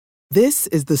This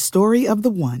is the story of the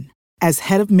one. As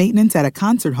head of maintenance at a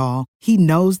concert hall, he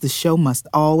knows the show must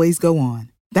always go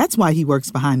on. That's why he works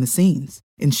behind the scenes,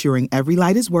 ensuring every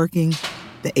light is working,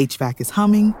 the HVAC is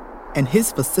humming, and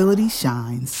his facility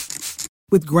shines.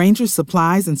 With Grainger's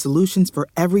supplies and solutions for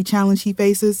every challenge he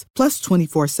faces, plus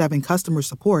 24/7 customer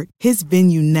support, his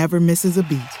venue never misses a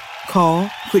beat. Call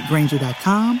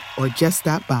quickgrainger.com or just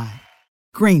stop by.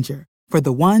 Grainger, for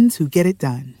the ones who get it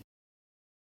done.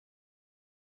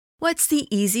 What's the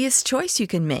easiest choice you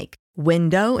can make?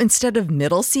 Window instead of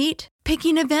middle seat?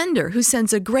 Picking a vendor who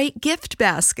sends a great gift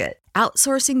basket?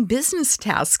 Outsourcing business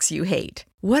tasks you hate?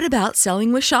 What about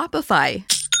selling with Shopify?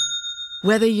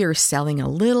 Whether you're selling a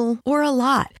little or a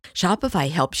lot,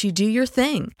 Shopify helps you do your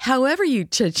thing, however you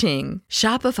cha-ching.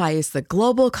 Shopify is the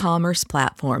global commerce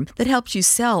platform that helps you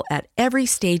sell at every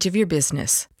stage of your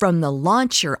business. From the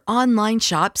launch your online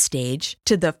shop stage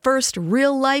to the first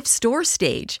real-life store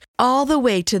stage, all the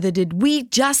way to the did we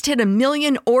just hit a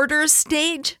million orders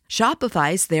stage.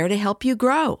 Shopify's there to help you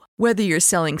grow. Whether you're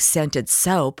selling scented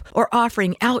soap or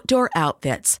offering outdoor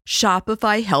outfits,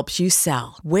 Shopify helps you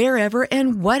sell. Wherever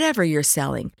and whatever you're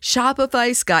selling,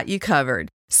 Shopify's got you covered.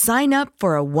 Sign up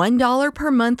for a $1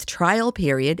 per month trial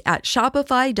period at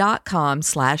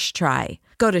shopify.com/try.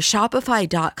 Go to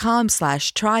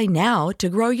shopify.com/try now to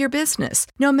grow your business,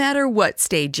 no matter what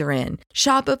stage you're in.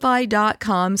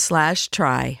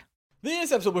 Shopify.com/try.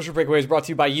 This episode of Blueshirts Breakaway is brought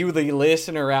to you by you, the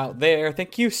listener out there.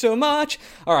 Thank you so much.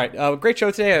 All right, great show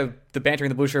today. I have the Bantering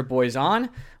the Blue Shirt Boys on.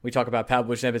 We talk about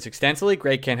Pavel Buchnevich extensively.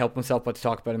 Greg can't help himself but to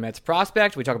talk about a Mets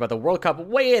prospect. We talk about the World Cup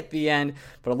way at the end,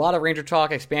 but a lot of Ranger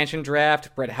talk, expansion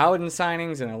draft, Brett Howden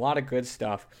signings, and a lot of good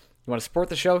stuff. You want to support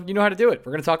the show? You know how to do it.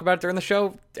 We're going to talk about it during the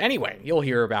show anyway. You'll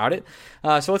hear about it.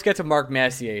 So let's get to Mark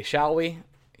Messier, shall we?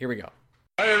 Here we go.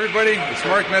 Hi, everybody. It's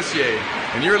Mark Messier,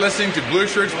 and you're listening to Blue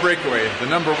Shirts Breakaway, the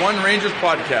 #1 Rangers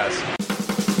podcast.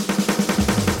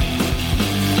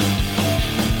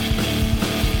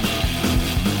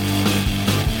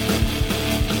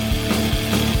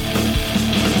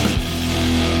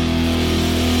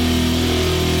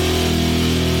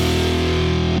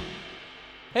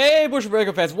 Hey, Blue Shirts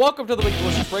Breakaway fans. Welcome to the weekly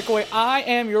Blue Shirts Breakaway. I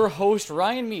am your host,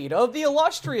 Ryan Mead, of the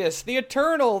illustrious, the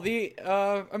eternal, the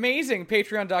amazing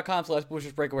Patreon.com/Blue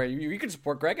Shirts Breakaway. You can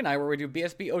support Greg and I where we do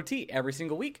BSBOT every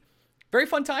single week. Very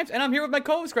fun times. And I'm here with my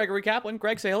co-host, Gregory Kaplan.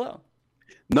 Greg, say hello.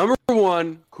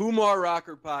 #1 Kumar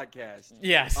Rocker podcast.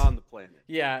 Yes. On the planet.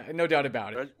 Yeah, no doubt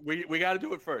about it. We got to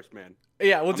do it first, man.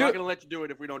 Yeah, I'm not going to let you do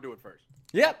it if we don't do it first.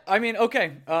 Yep. I mean,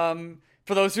 okay.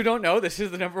 For those who don't know, this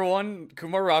is the #1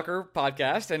 Kumar Rocker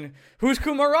podcast. And who's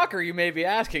Kumar Rocker, you may be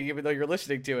asking, even though you're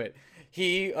listening to it.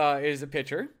 He is a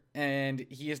pitcher, and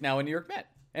he is now a New York Met.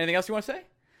 Anything else you want to say?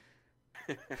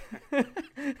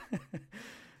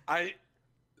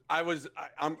 I'm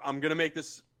going to make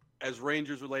this as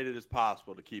Rangers related as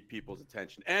possible to keep people's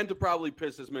attention and to probably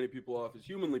piss as many people off as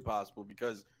humanly possible,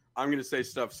 because I'm going to say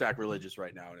stuff sacrilegious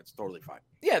right now, and it's totally fine.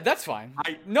 Yeah, that's fine.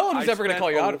 No one's ever going to call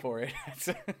you out for it.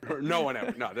 No one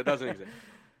ever. No, that doesn't exist.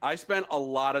 I spent a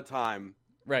lot of time.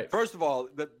 Right. First of all,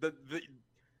 the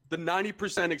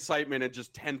 90% excitement and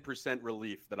just 10%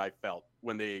 relief that I felt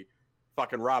when they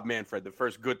fucking Rob Manfred, the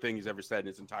first good thing he's ever said in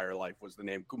his entire life was the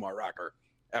name Kumar Rocker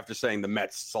after saying the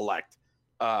Mets select.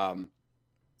 I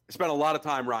spent a lot of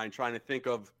time, Ryan, trying to think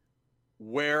of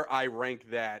where I rank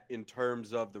that in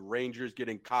terms of the Rangers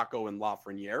getting Kakko and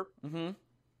Lafreniere. Mm-hmm.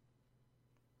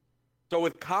 So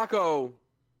with Kakko,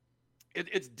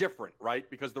 it's different, right?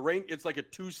 Because it's like a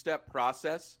two-step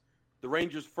process. The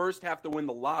Rangers first have to win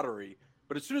the lottery,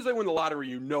 but as soon as they win the lottery,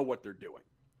 you know what they're doing.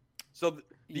 So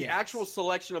the actual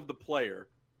selection of the player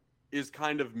is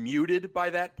kind of muted by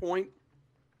that point.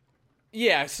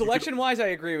 Yeah, selection-wise, I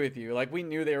agree with you. Like, we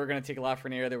knew they were going to take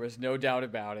Lafreniere. There was no doubt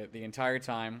about it the entire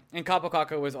time. And Kaapo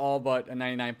Kakko was all but a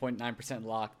 99.9%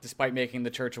 lock, despite making the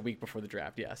church a week before the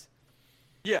draft, yes.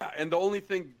 Yeah, and the only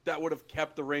thing that would have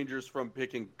kept the Rangers from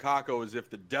picking Kakko is if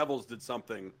the Devils did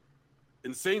something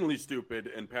insanely stupid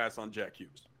and pass on Jack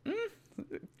Hughes.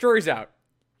 Jury's out.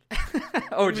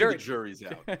 The jury's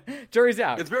out. Jury's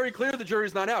out. It's very clear the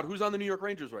jury's not out. Who's on the New York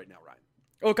Rangers right now, Ryan?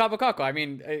 Oh, Kaapo Kakko. I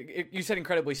mean, you said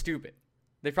incredibly stupid.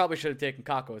 They probably should have taken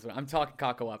Kakko. I'm talking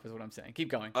Kakko up is what I'm saying. Keep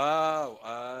going.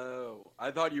 Oh.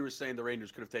 I thought you were saying the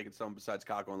Rangers could have taken someone besides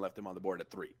Kakko and left him on the board at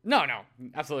 3. No,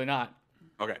 absolutely not.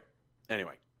 Okay.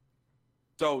 Anyway.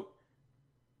 So,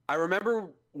 I remember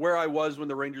where I was when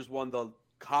the Rangers won the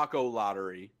Kakko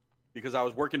lottery because I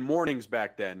was working mornings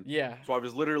back then. Yeah. So I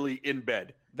was literally in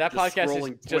bed. That podcast is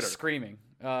Twitter. just screaming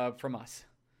from us.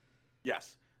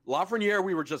 Yes. Lafreniere,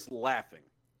 we were just laughing.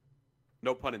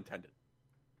 No pun intended.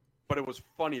 But it was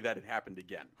funny that it happened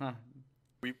again. Huh.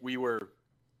 We were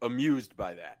amused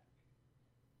by that.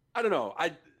 I don't know.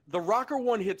 The Rocker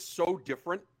one hits so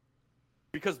different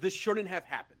because this shouldn't have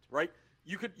happened, right?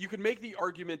 You could make the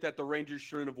argument that the Rangers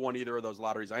shouldn't have won either of those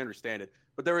lotteries. I understand it,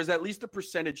 but there is at least a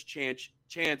percentage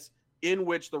chance in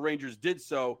which the Rangers did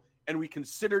so, and we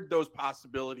considered those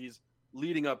possibilities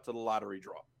leading up to the lottery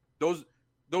draw.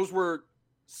 Those were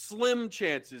slim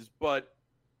chances, but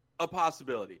a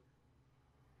possibility.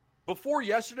 Before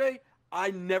yesterday,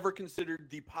 I never considered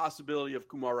the possibility of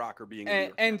Kumar Rocker being in New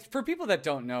York. And for people that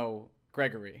don't know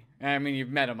Gregory, I mean,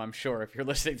 you've met him, I'm sure, if you're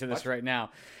listening to this right now.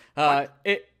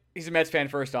 He's a Mets fan,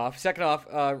 first off. Second off,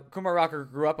 Kumar Rocker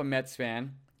grew up a Mets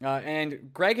fan.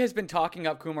 And Greg has been talking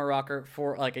up Kumar Rocker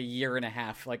for like a year and a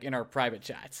half, like in our private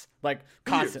chats, like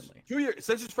constantly. 2 years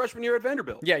since his freshman year at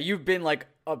Vanderbilt. Yeah, you've been like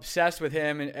obsessed with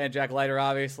him and Jack Leiter,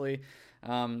 obviously.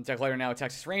 Jack Leiter now a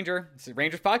Texas Ranger. It's a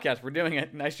Rangers podcast. We're doing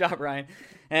it. Nice job, Ryan.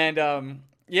 And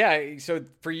yeah, so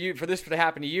for this to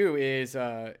happen to you is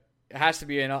it has to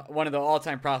be one of the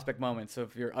all-time prospect moments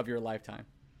of your lifetime.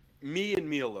 Me and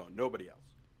me alone, nobody else.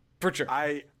 For sure.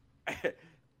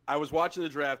 I was watching the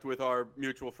draft with our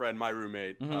mutual friend, my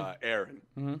roommate, Aaron.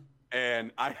 Mm-hmm.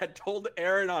 And I had told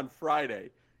Aaron on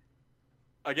Friday,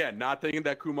 again, not thinking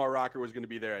that Kumar Rocker was going to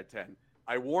be there at 10.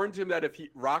 I warned him that if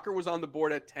Rocker was on the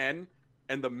board at 10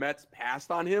 and the Mets passed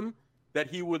on him, that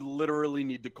he would literally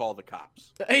need to call the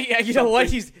cops. Yeah, you know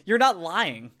what? You're not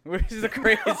lying, which is the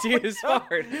craziest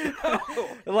part.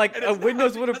 Like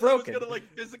windows would have broken. I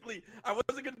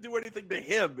wasn't going to do anything to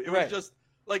him. It was just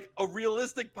like a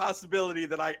realistic possibility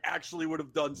that I actually would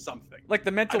have done something. Like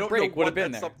the mental break would have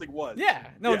been there. Something was. Yeah.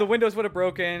 No, the windows would have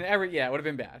broken. It would have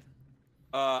been bad.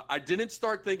 I didn't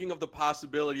start thinking of the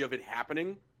possibility of it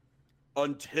happening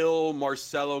until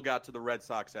Marcelo got to the Red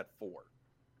Sox at 4.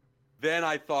 Then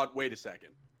I thought, wait a second.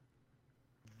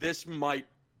 This might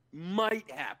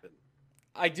happen.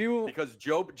 I do, because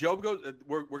Job goes.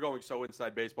 We're going so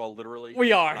inside baseball, literally.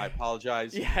 We are. I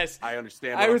apologize. Yes, I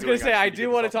understand. I was going to say I do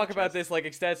want to talk about this like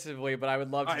extensively, but I would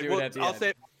love to do it at the end. I'll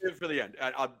save it for the end.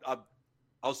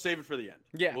 I'll save it for the end.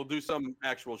 Yeah, we'll do some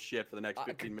actual shit for the next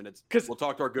 15 minutes. Because we'll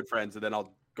talk to our good friends, and then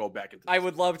I'll go back into. I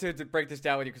would love to break this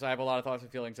down with you because I have a lot of thoughts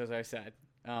and feelings, as I said.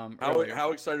 How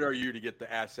excited are you to get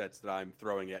the assets that I'm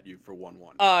throwing at you for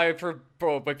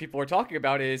 1-1? What people are talking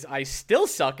about is I still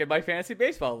suck in my fantasy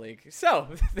baseball league. So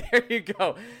there you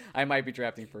go. I might be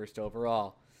drafting first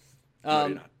overall. No,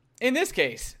 you're not. In this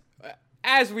case,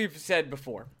 as we've said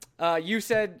before, you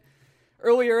said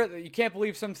earlier that you can't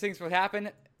believe some things would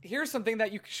happen. Here's something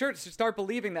that you should start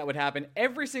believing that would happen.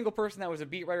 Every single person that was a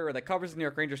beat writer or that covers the New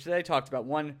York Rangers today talked about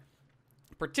one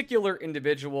particular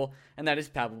individual, and that is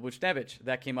Pavel Buchnevich.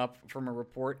 That came up from a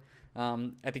report. I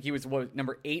think he was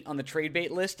number 8 on the trade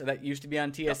bait list that used to be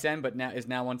on TSN, but now is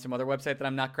on some other website that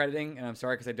I'm not crediting, and I'm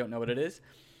sorry because I don't know what it is.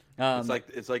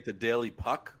 It's like the Daily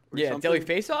Puck. Something? Daily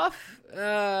Faceoff.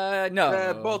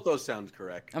 No, both those sound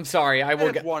correct. I'm sorry. I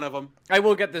will get one of them. I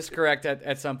will get this correct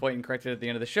at some point and correct it at the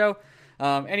end of the show.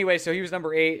 Anyway, so he was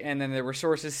number 8, and then there were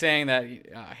sources saying that,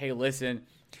 hey, listen,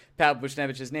 Pavel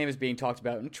Buchnevich's name is being talked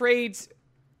about in trades.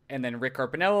 And then Rick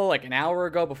Carpinello, like an hour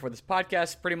ago before this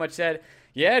podcast, pretty much said,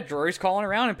 yeah, Drury's calling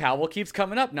around and Pavel keeps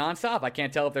coming up nonstop. I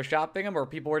can't tell if they're shopping him or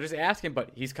people are just asking,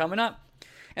 but he's coming up.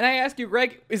 And I ask you,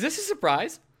 Greg, is this a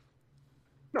surprise?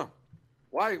 No.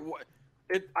 Why?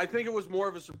 I think it was more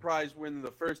of a surprise when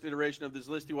the first iteration of this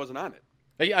list, he wasn't on it.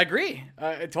 I agree.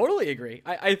 I totally agree.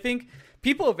 I think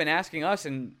people have been asking us,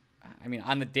 and I mean,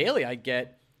 on the daily, I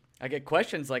get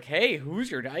questions like, hey, who's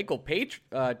your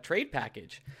Eichel trade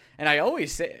package? And I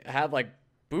always have like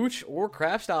Buch or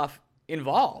Kravtsov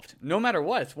involved, no matter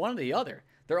what. It's one or the other.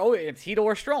 It's Hedo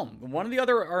or Strome. One or the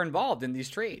other are involved in these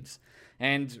trades.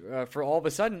 And for all of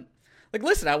a sudden, like,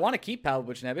 listen, I want to keep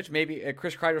Pavel Buchnevich. Maybe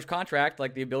Chris Kreider's contract,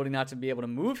 like the ability not to be able to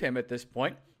move him at this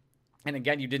point. And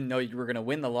again, you didn't know you were going to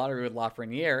win the lottery with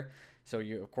Lafreniere. So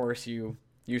you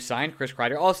signed Chris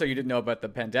Kreider. Also, you didn't know about the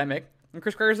pandemic. And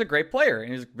Chris Kreider is a great player,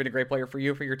 and he's been a great player for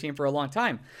you, for your team for a long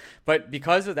time. But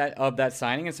because of that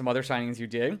signing and some other signings you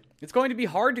did, it's going to be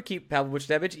hard to keep Pavel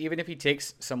Buchnevich, even if he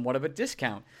takes somewhat of a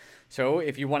discount. So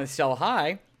if you want to sell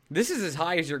high, this is as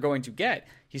high as you're going to get.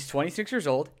 He's 26 years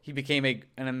old. He became an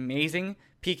amazing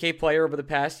PK player over the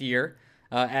past year,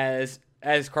 as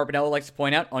Carpinello likes to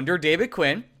point out, under David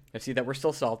Quinn. I see that we're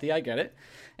still salty. I get it.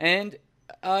 And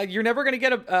you're never going to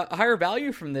get a higher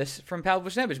value from Pavel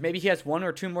Buchnevich. Maybe he has 1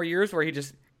 or 2 more years where he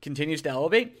just continues to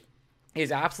elevate.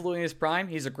 He's absolutely in his prime.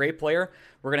 He's a great player.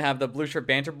 We're going to have the Blue Shirt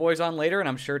Banter boys on later, and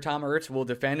I'm sure Tom Ertz will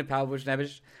defend Pavel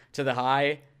Buchnevich to the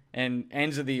high and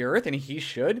ends of the earth, and he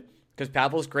should, because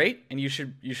Pavel's great, and you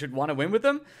should want to win with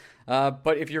him.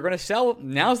 But if you're going to sell,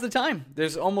 now's the time.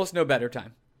 There's almost no better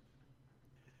time.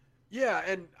 Yeah,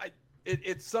 and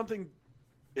it's something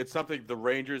the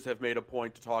Rangers have made a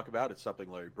point to talk about. It's something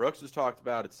Larry Brooks has talked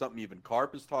about. It's something even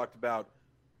Carp has talked about.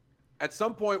 At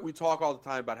some point, we talk all the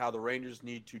time about how the Rangers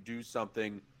need to do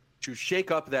something to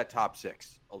shake up that top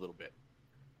six a little bit.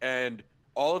 And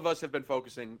all of us have been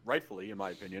focusing, rightfully, in my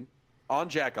opinion, on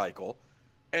Jack Eichel.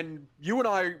 And you and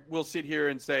I will sit here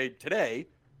and say today,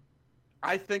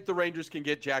 I think the Rangers can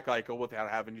get Jack Eichel without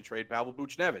having to trade Pavel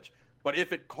Buchnevich. But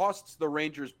if it costs the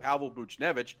Rangers Pavel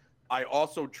Buchnevich, I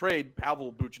also trade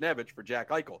Pavel Buchnevich for Jack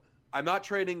Eichel. I'm not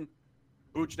trading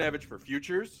Buchnevich for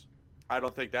futures. I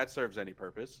don't think that serves any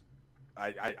purpose.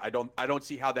 I don't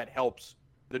see how that helps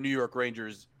the New York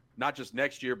Rangers, not just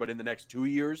next year, but in the next 2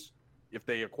 years if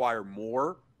they acquire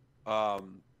more. But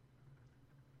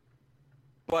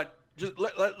just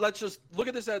let's just look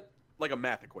at this at like a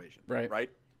math equation, right?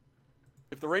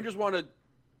 If the Rangers want to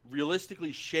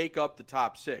realistically shake up the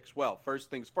top six, well, first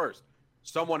things first,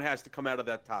 someone has to come out of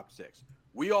that top six.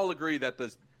 We all agree that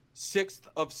the sixth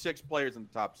of six players in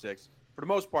the top six, for the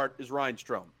most part, is Ryan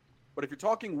Strome. But if you're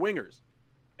talking wingers,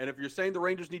 and if you're saying the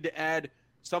Rangers need to add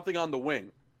something on the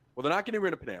wing, well, they're not getting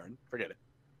rid of Panarin. Forget it.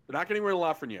 They're not getting rid of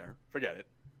Lafreniere. Forget it.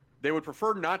 They would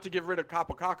prefer not to get rid of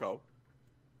Kaapo Kakko.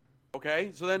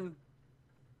 Okay, so then,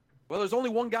 well, there's only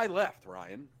one guy left,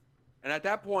 Ryan. And at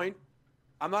that point,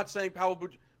 I'm not saying Pavel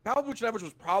Buchnevich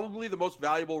was probably the most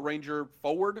valuable Ranger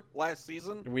forward last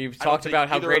season. We've talked about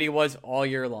how great he was all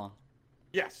year long.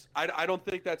 Yes, I don't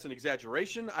think that's an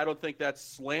exaggeration. I don't think that's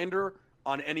slander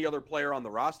on any other player on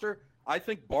the roster. I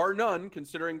think bar none,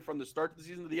 considering from the start of the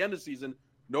season to the end of the season,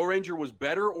 no Ranger was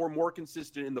better or more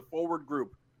consistent in the forward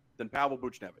group than Pavel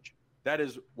Buchnevich. That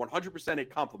is 100% a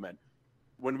compliment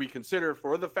when we consider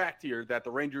for the fact here that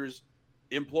the Rangers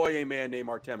employ a man named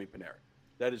Artemi Panarin.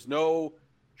 That is no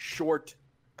short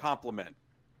compliment.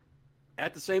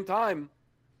 At the same time,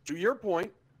 to your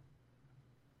point,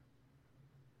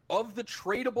 of the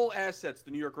tradable assets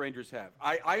the New York Rangers have,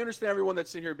 I understand everyone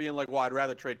that's sitting here being like, well, I'd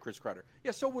rather trade Chris Kreider.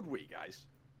 Yeah, so would we, guys.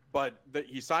 But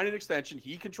he signed an extension.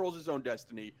 He controls his own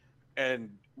destiny. And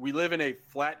we live in a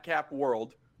flat cap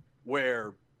world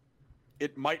where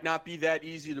it might not be that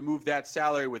easy to move that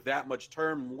salary with that much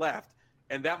term left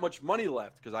and that much money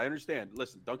left. Because I understand.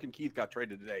 Listen, Duncan Keith got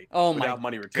traded today without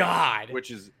money retained. God.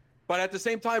 But at the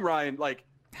same time, Ryan, like,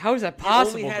 how is that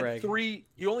possible, Greg?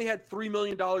 He only had $3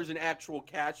 million in actual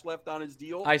cash left on his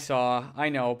deal. I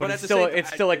know, but it's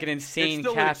still like an insane cap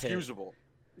hit. It's still inexcusable.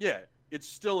 Yeah, it's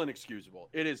still inexcusable.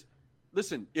 It is.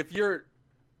 Listen,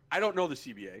 I don't know the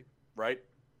CBA, right?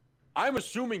 I'm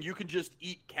assuming you can just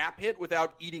eat cap hit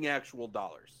without eating actual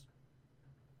dollars.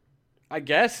 I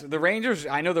guess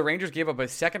I know the Rangers gave up a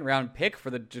second-round pick for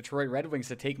the Detroit Red Wings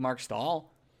to take Mark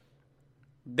Stahl.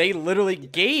 They literally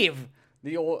gave.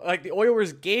 The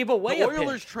Oilers gave away a pick. The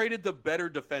Oilers traded the better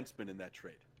defenseman in that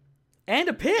trade. And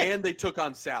a pick. And they took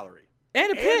on salary.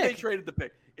 And a pick. And they traded the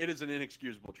pick. It is an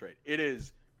inexcusable trade. It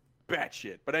is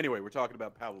batshit. But anyway, we're talking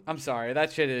about Pavel. I'm sorry.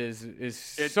 That shit is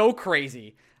so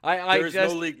crazy. There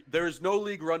is no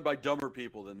league run by dumber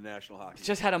people than the National Hockey League.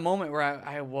 Just had a moment where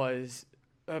I was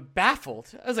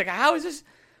baffled. I was like, how is this?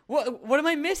 What am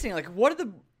I missing? Like, what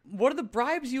are the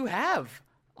bribes you have?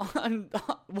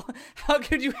 How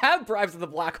could you have bribes with the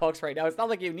Blackhawks right now? It's not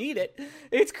like you need it.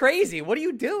 It's crazy. What are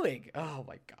you doing? Oh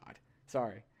my God.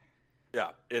 Sorry. Yeah,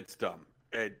 it's dumb.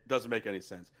 It doesn't make any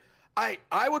sense. I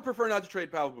would prefer not to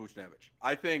trade Pavel Buchnevich.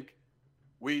 I think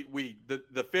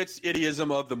the Fitz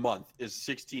idiism of the month is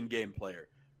 16-game player.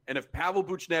 And if Pavel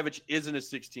Buchnevich isn't a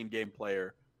 16-game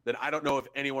player, then I don't know if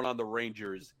anyone on the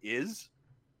Rangers is.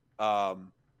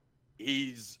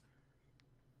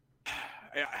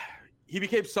 He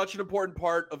became such an important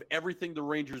part of everything the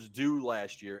Rangers do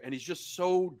last year, and he's just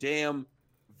so damn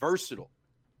versatile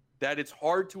that it's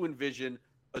hard to envision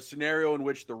a scenario in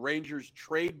which the Rangers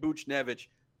trade Buchnevich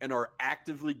and are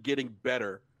actively getting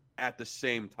better at the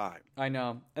same time. I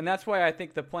know, and that's why I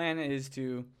think the plan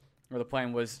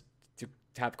was to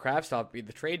have Kravtsov be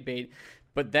the trade bait,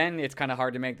 but then it's kind of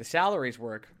hard to make the salaries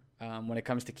work when it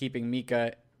comes to keeping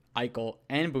Mika, Eichel,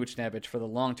 and Buchnevich for the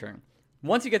long term.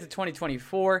 Once you get to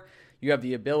 2024, you have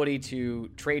the ability to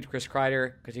trade Chris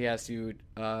Kreider because he has to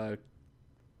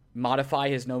modify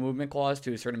his no movement clause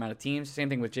to a certain amount of teams. Same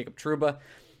thing with Jacob Trouba,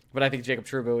 but I think Jacob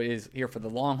Trouba is here for the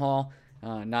long haul,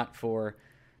 not until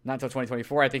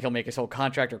 2024. I think he'll make his whole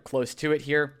contract or close to it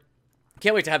here.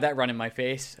 Can't wait to have that run in my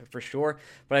face for sure,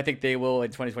 but I think they will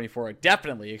in 2024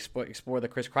 definitely explore the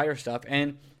Chris Kreider stuff.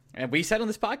 And we said on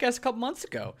this podcast a couple months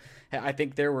ago, I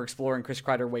think they were exploring Chris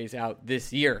Kreider ways out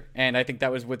this year. And I think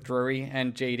that was with Drury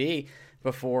and JD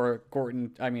before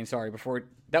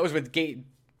that was with JD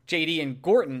JD and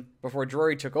Gorton before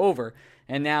Drury took over.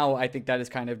 And now I think that has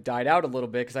kind of died out a little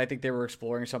bit because I think they were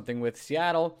exploring something with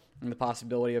Seattle and the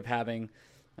possibility of having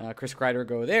Chris Kreider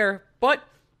go there. But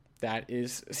that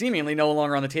is seemingly no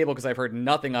longer on the table because I've heard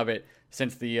nothing of it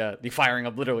since the firing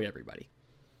of literally everybody.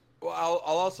 Well,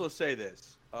 I'll also say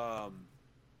this.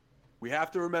 We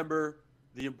have to remember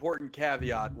the important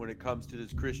caveat when it comes to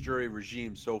this Chris Drury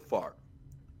regime so far.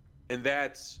 And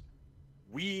that's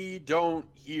we don't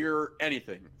hear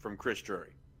anything from Chris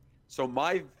Drury. So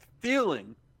my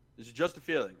feeling, this is just a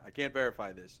feeling, I can't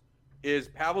verify this, is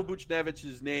Pavel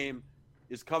Buchnevich's name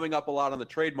is coming up a lot on the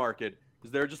trade market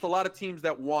because there are just a lot of teams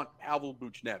that want Pavel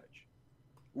Buchnevich.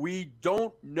 We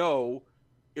don't know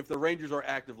if the Rangers are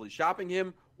actively shopping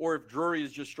him or if Drury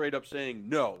is just straight up saying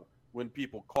no when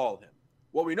people call him.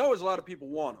 What we know is a lot of people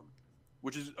want him,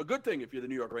 which is a good thing if you're the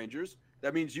New York Rangers.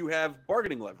 That means you have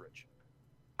bargaining leverage.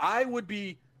 I'll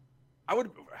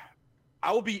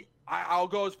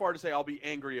go as far to say I'll be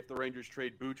angry if the Rangers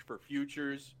trade Buch for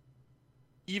futures,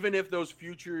 even if those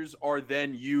futures are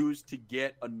then used to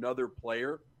get another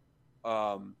player.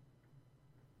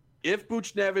 If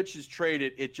Buchnevich is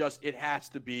traded, it has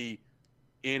to be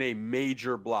in a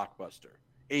major blockbuster.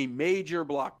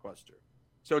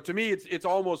 So to me, it's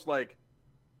almost like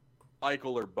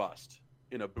Eichel or bust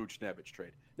in a Buchnevich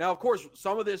trade. Now, of course,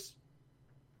 some of this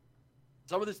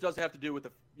does have to do with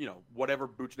whatever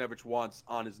Buchnevich wants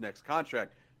on his next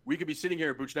contract. We could be sitting here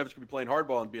and Buchnevich could be playing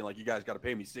hardball and being like, you guys got to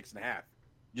pay me 6.5.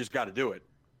 You just got to do it.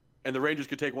 And the Rangers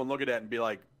could take one look at that and be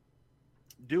like,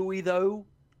 do we though?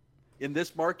 In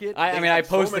this market? I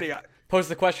posed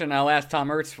the question, and I'll ask Tom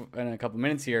Ertz in a couple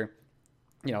minutes here.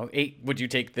 Would you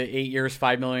take the 8 years,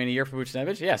 $5 million a year for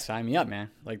Buchnevich? Yes, sign me up, man.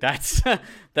 Like that's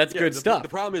good stuff. The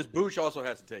problem is Buch also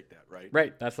has to take that, right?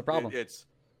 Right, that's the problem.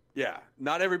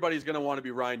 Not everybody's going to want to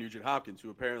be Ryan Nugent-Hopkins, who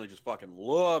apparently just fucking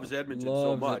loves Edmonton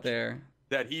so much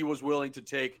that he was willing to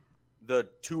take the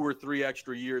 2 or 3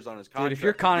 extra years on his contract. Dude, if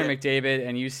you're Connor McDavid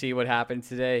and you see what happened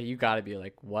today, you got to be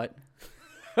like, what?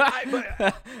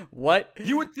 What?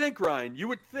 You would think, Ryan. You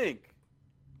would think.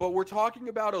 But we're talking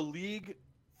about a league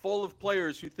full of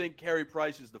players who think Carey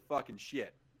Price is the fucking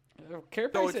shit. Carey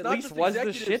Price at least was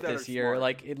the shit this year. Smart.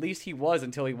 Like, at least he was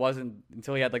until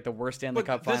he had like the worst Stanley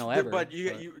Cup final ever. But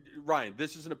Ryan,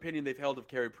 this is an opinion they've held of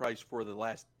Carey Price for the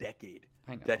last decade.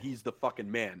 I know. That he's the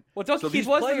fucking man. Well, he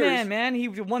was the man. He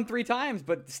won 3 times,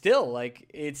 but still, like,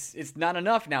 it's not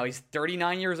enough now. He's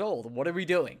 39 years old. What are we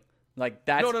doing? Like,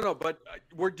 that's no. But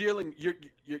we're dealing.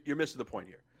 You're missing the point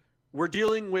here. We're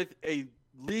dealing with a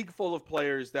league full of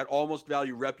players that almost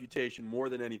value reputation more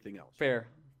than anything else. Fair.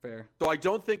 So I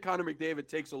don't think Connor McDavid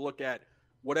takes a look at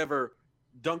whatever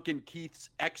Duncan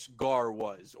Keith's ex-gar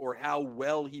was or how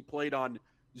well he played on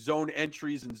zone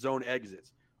entries and zone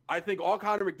exits. I think all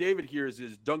Connor McDavid hears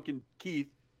is Duncan Keith,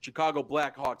 Chicago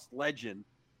Blackhawks legend,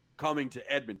 coming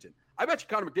to Edmonton. I bet you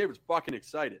Connor McDavid's fucking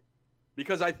excited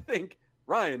because I think,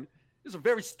 Ryan, this is a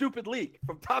very stupid league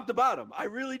from top to bottom. I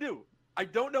really do. I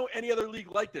don't know any other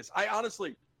league like this. I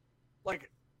honestly,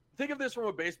 think of this from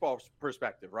a baseball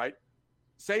perspective, right?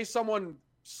 Say someone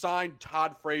signed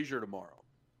Todd Frazier tomorrow,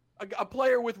 a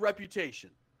player with reputation.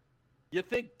 You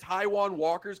think Taijuan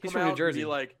Walker's come out and be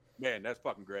like, man, that's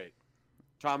fucking great.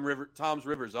 Tom's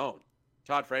River's own.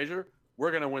 Todd Frazier, we're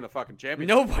going to win a fucking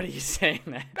championship. Nobody's saying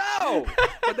that. No,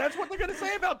 but that's what they're going to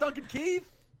say about Duncan Keith.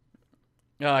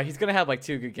 He's going to have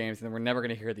 2 good games, and then we're never going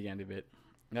to hear the end of it.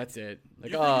 That's it. You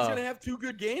think he's going to have 2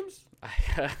 good games?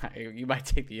 You might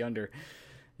take the under.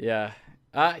 Yeah.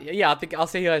 I'll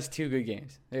say he has 2 good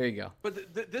games. There you go.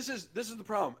 But this is the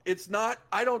problem. It's not.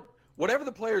 Whatever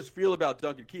the players feel about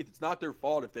Duncan Keith, it's not their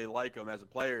fault if they like him as a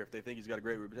player, if they think he's got a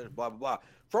great reputation, blah blah blah.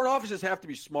 Front offices have to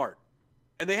be smart,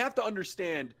 and they have to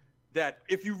understand that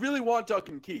if you really want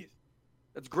Duncan Keith,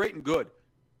 that's great and good.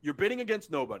 You're bidding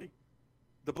against nobody.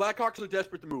 The Blackhawks are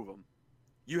desperate to move him.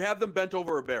 You have them bent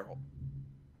over a barrel.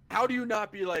 How do you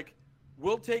not be like,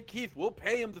 we'll take Keith, we'll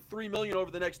pay him the $3 million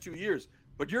over the next 2 years,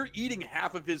 but you're eating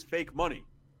half of his fake money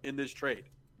in this trade,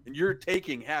 and you're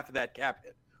taking half of that cap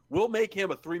hit. We'll make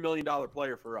him a $3 million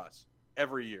player for us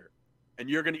every year, and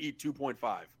you're going to eat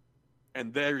 2.5,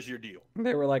 and there's your deal.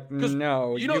 They were like,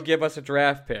 no, you give us a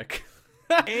draft pick.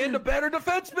 And a better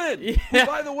defenseman, who,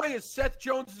 by the way, is Seth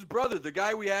Jones' brother, the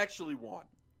guy we actually want.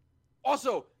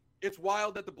 Also, it's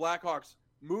wild that the Blackhawks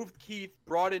moved Keith,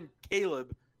 brought in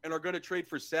Caleb, and are going to trade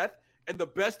for Seth, and the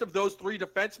best of those 3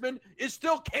 defensemen is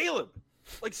still Caleb.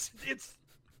 It's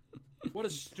what a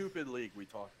stupid league we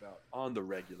talk about on the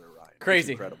regular, Ryan. Crazy,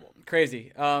 it's incredible,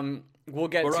 crazy. We'll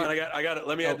get. Ryan, I got it.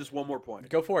 Let me add just one more point.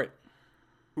 Go for it.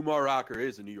 Kumar Rocker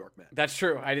is a New York Met. That's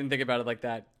true. I didn't think about it like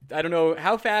that. I don't know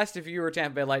how fast, if you were a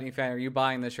Tampa Bay Lightning fan, are you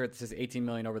buying the shirt that says $18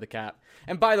 million over the cap?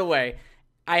 And by the way,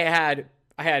 I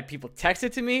had people text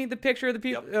it to me, the picture of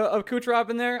the of Kucherov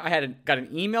in there. I got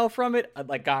an email from it.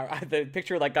 The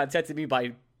picture got sent to me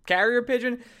by carrier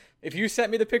pigeon. If you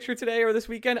sent me the picture today or this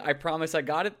weekend, I promise I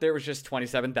got it. There was just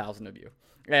 27,000 of you,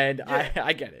 and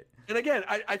I get it. And again,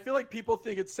 I feel like people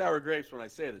think it's sour grapes when I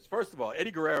say this. First of all,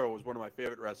 Eddie Guerrero was one of my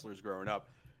favorite wrestlers growing up.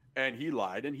 And he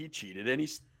lied and he cheated and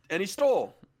he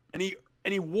stole and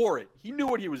he wore it. He knew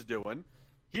what he was doing.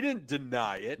 He didn't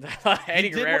deny it. He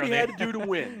did what he had to do to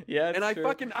win. Yeah, and I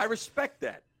true. I respect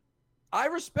that. I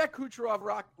respect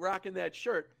Kucherov rocking that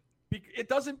shirt. It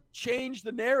doesn't change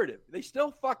the narrative. They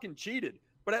still fucking cheated,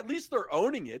 but at least they're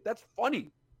owning it. That's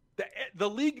funny. The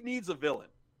league needs a villain,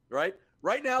 right?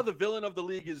 Right now, the villain of the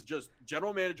league is just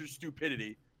general manager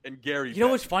stupidity. And Gary. You know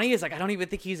what's funny is I don't even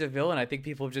think he's a villain. I think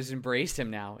people have just embraced him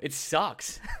now. It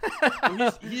sucks.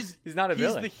 He's not a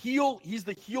villain. He's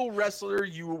the heel wrestler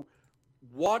you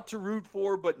want to root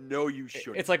for, but no, you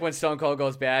shouldn't. It's like when Stone Cold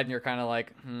goes bad, and you're kind of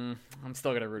like, I'm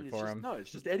still gonna root for him. No,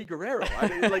 it's just Eddie Guerrero.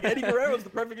 Eddie Guerrero is the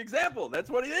perfect example.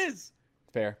 That's what he is.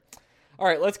 Fair. All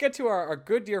right, let's get to our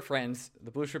good dear friends,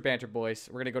 the Blue Shirt Banter Boys.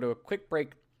 We're gonna go to a quick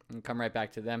break and come right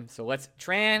back to them. So let's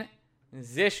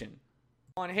transition.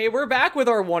 Hey, we're back with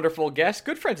our wonderful guests,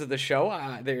 good friends of the show.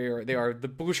 They are the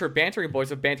Blue Shirt Bantering Boys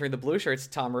of Bantering the Blue Shirts,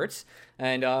 Tom Mertz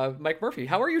and Mike Murphy.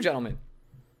 How are you, gentlemen?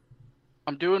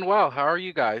 I'm doing well. How are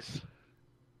you guys?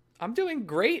 I'm doing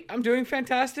great. I'm doing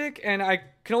fantastic, and I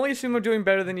can only assume I'm doing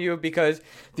better than you because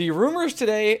the rumors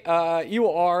today, you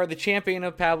are the champion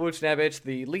of Pavel Buchnevich,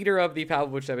 the leader of the Pavel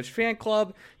Buchnevich fan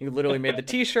club. You literally made the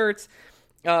T-shirts.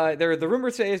 The rumor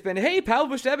today has been, hey,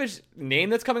 Pavel Buchnevich, name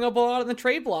that's coming up a lot in the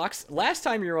trade blocks. Last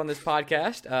time you were on this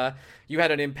podcast, you had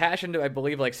an impassioned, I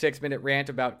believe, 6-minute rant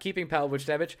about keeping Pavel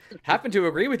Buchnevich. Happened to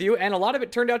agree with you, and a lot of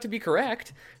it turned out to be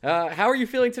correct. How are you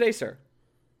feeling today, sir?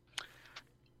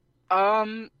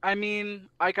 I mean,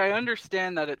 I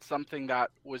understand that it's something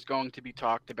that was going to be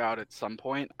talked about at some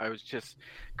point. I was just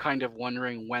kind of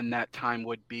wondering when that time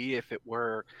would be, if it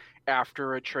were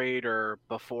after a trade or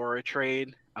before a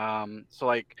trade.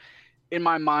 So in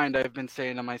my mind, I've been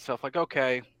saying to myself,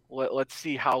 okay, let's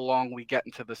see how long we get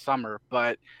into the summer.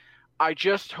 But I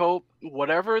just hope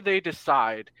whatever they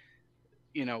decide,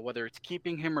 whether it's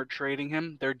keeping him or trading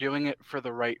him, they're doing it for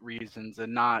the right reasons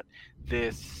and not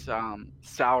this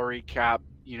salary cap,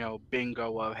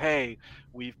 bingo of, hey,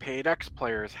 we've paid X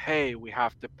players. Hey, we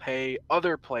have to pay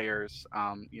other players,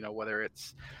 whether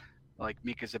it's like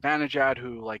Mika Zibanejad,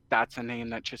 who that's a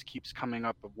name that just keeps coming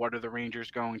up of what are the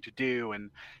Rangers going to do? And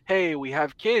hey, we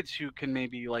have kids who can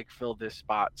maybe fill this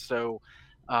spot. So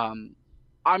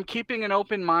I'm keeping an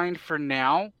open mind for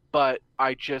now, but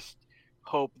I just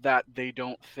hope that they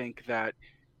don't think that,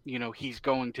 he's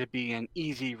going to be an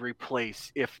easy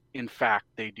replace if in fact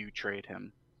they do trade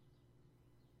him.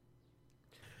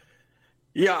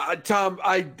 Yeah, Tom,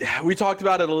 we talked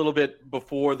about it a little bit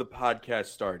before the podcast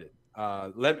started.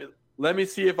 Let me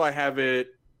see if I have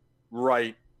it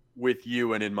right with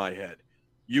you and in my head.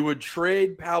 You would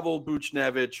trade Pavel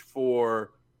Buchnevich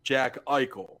for Jack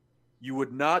Eichel. You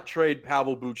would not trade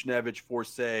Pavel Buchnevich for,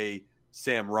 say,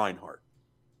 Sam Reinhart.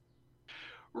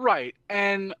 Right.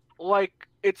 And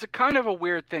it's a kind of a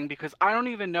weird thing because I don't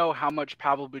even know how much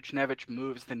Pavel Buchnevich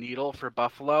moves the needle for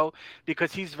Buffalo,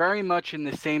 because he's very much in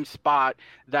the same spot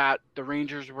that the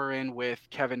Rangers were in with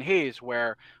Kevin Hayes,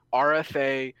 where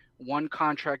RFA, one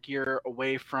contract year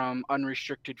away from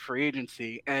unrestricted free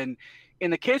agency. And in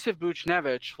the case of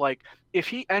Buchnevich, if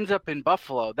he ends up in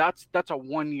Buffalo, that's a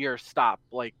 1-year stop.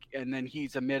 And then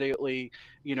he's immediately,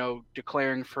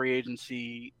 declaring free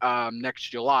agency next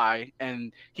July,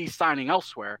 and he's signing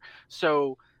elsewhere.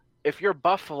 So if you're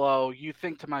Buffalo, you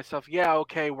think to myself, yeah,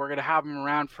 okay, we're going to have him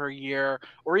around for a year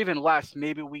or even less.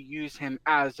 Maybe we use him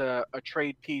as a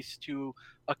trade piece to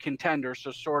a contender.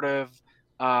 So sort of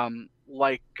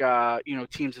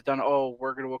teams have done,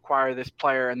 we're going to acquire this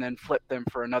player and then flip them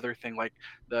for another thing, I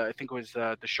think it was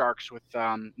the Sharks with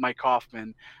Mike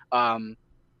Hoffman.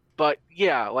 But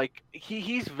yeah,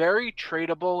 he's very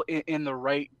tradable in the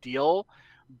right deal,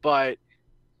 but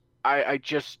I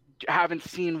just haven't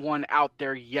seen one out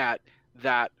there yet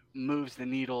that moves the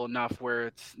needle enough where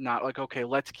it's not okay,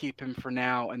 let's keep him for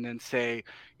now and then say,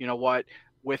 you know what,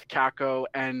 with Kakko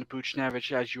and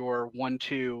Buchnevich as your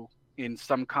 1-2 in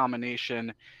some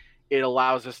combination, it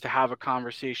allows us to have a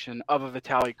conversation of a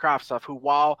Vitaly Kravtsov, who,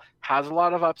 while has a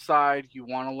lot of upside, you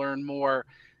want to learn more.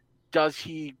 Does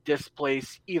he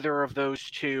displace either of those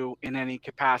two in any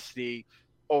capacity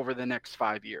over the next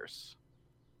 5 years?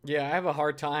 Yeah, I have a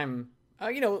hard time.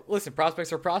 Listen,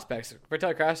 prospects are prospects.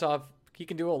 Vitaly Kravtsov, he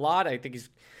can do a lot. I think he's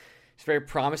a very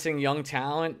promising young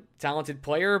talented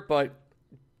player, but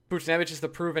Buchnevich is the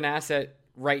proven asset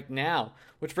right now.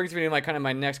 Which brings me to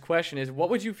my next question is, what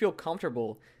would you feel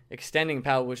comfortable extending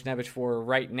Pavel Buchnevich for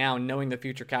right now, knowing the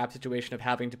future cap situation of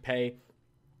having to pay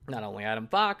not only Adam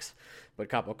Fox, but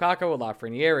Kaapo Kakko,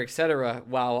 Lafreniere, etc.,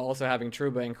 while also having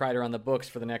Trouba and Kreider on the books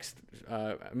for the next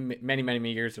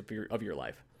many years of your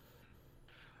life?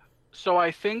 So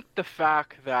I think the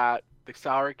fact that the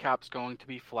salary cap's going to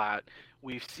be flat,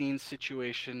 we've seen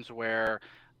situations where,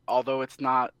 although it's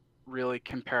not really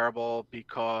comparable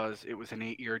because it was an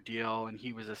 8-year deal and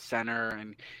he was a center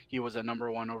and he was a number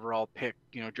 1 overall pick,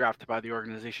 drafted by the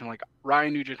organization, like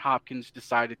Ryan Nugent-Hopkins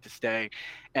decided to stay,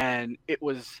 and it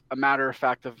was a matter of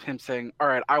fact of him saying, all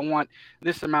right, I want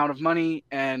this amount of money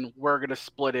and we're going to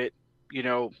split it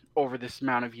over this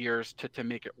amount of years to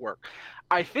make it work.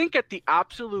 I think at the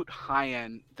absolute high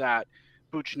end that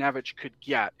Buchnevich could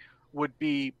get would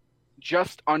be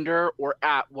just under or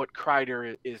at what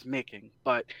Kreider is making.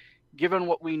 But given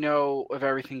what we know of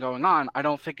everything going on, I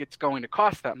don't think it's going to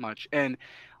cost that much. And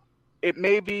it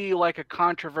may be like a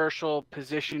controversial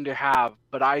position to have,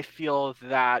 but I feel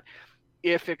that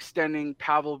if extending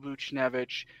Pavel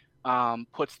Buchnevich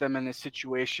puts them in a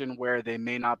situation where they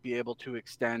may not be able to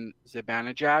extend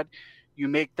Zibanejad, you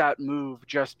make that move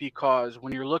just because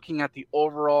when you're looking at the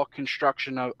overall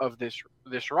construction of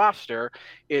this roster,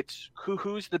 it's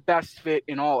who's the best fit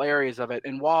in all areas of it.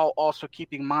 And while also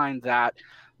keeping in mind that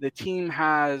the team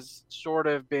has sort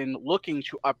of been looking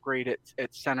to upgrade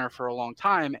at center for a long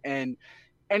time, and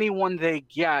anyone they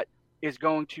get is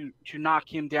going to knock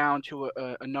him down to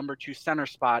a number 2 center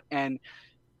spot. And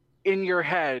in your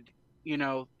head,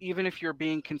 even if you're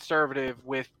being conservative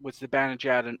with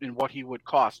Zibanejad and what he would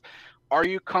cost, are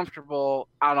you comfortable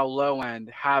on a low end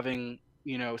having,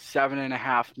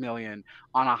 $7.5 million,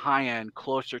 on a high end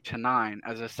closer to $9 million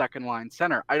as a second line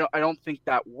center? I don't think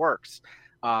that works.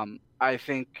 I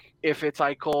think if it's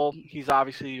Eichel, he's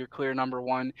obviously your clear number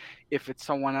 1. If it's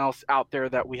someone else out there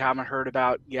that we haven't heard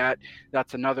about yet,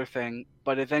 that's another thing.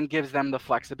 But it then gives them the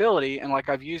flexibility. And like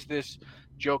I've used this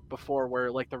joke before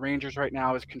where like the Rangers right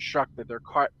now is constructed, they're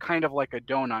kind of like a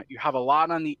donut. You have a lot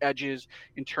on the edges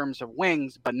in terms of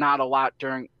wings, but not a lot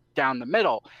down the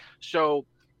middle. So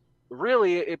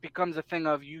really it becomes a thing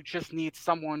of you just need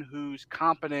someone who's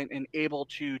competent and able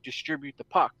to distribute the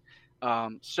puck.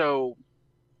 So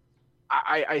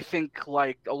I think,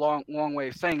 like a long way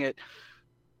of saying it,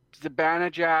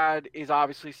 Zibanejad is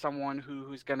obviously someone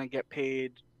who's going to get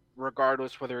paid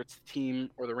regardless whether it's the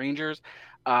team or the Rangers.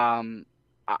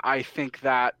 I think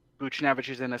that Buchnevich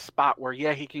is in a spot where,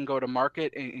 he can go to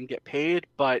market and get paid.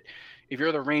 But if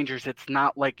you're the Rangers, it's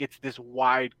not like it's this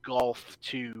wide gulf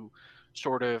to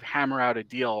sort of hammer out a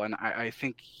deal. And I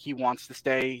think he wants to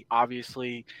stay.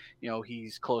 Obviously,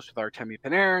 he's close with Artemi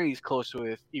Panarin. He's close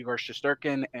with Igor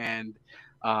Shesterkin. And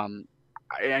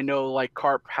I know like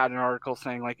Carp had an article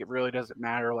saying like it really doesn't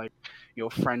matter, like,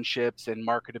 friendships and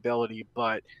marketability.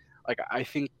 But like I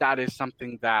think that is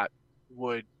something that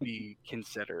would be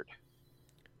considered.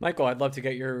 Michael, I'd love to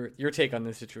get your take on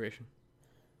this situation.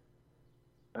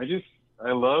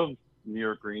 I love New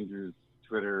York Rangers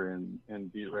Twitter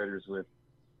and beat writers with,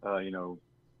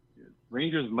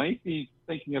 Rangers might be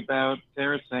thinking about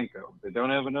Tarasenko. They don't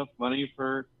have enough money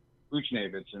for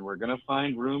Buchnevich, and we're going to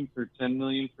find room for $10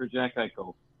 million for Jack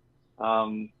Eichel.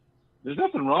 There's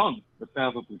nothing wrong with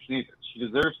Pavel Buchnevich. He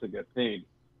deserves to get paid.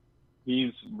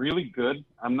 He's really good.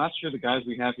 I'm not sure the guys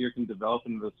we have here can develop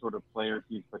into the sort of player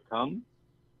he's become.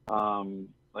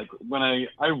 Like when I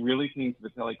really think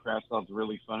Vitaly Kravtsov's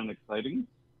really fun and exciting.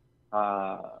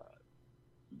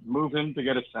 Move him to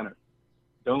get a center.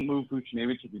 Don't move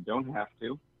Buchnevich if you don't have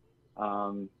to.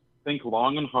 Think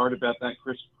long and hard about that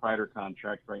Chris Kreider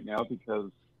contract right now,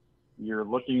 because you're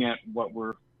looking at what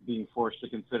we're being forced to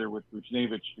consider with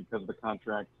Buchnevich because of the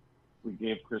contract we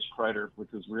gave Chris Kreider,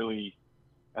 which was really,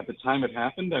 at the time it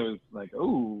happened, I was like,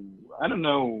 oh, I don't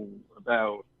know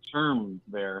about term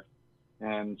there.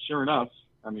 And sure enough,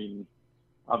 I mean,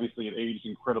 obviously it aged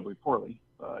incredibly poorly,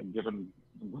 given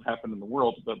what happened in the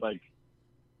world, but like,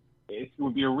 it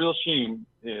would be a real shame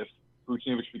if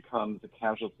Buchnevich becomes a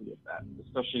casualty of that,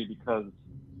 especially because,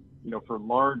 for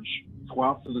large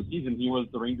swaths of the season, he was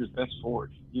the Rangers' best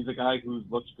forward. He's a guy who's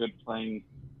looked good playing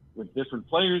with different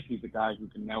players. He's a guy who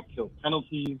can now kill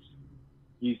penalties.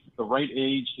 He's the right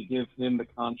age to give him the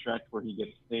contract where he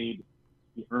gets paid.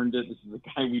 He earned it. This is a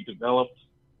guy we developed.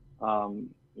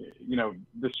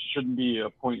 This shouldn't be a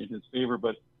point in his favor,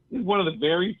 but it's one of the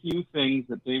very few things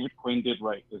that David Quinn did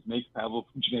right, is make Pavel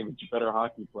Buchnevich a better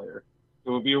hockey player.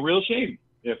 So it would be a real shame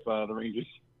if the Rangers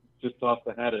just toss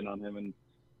the hat in on him. And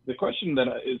the question that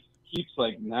keeps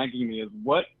like nagging me is,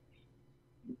 what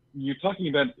you're talking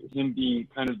about him being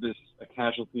kind of a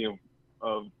casualty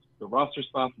of the roster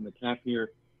spots and the cap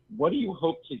here. What do you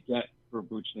hope to get for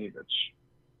Buchnevich?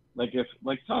 Like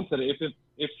Tom said,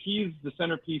 if he's the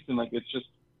centerpiece and like it's just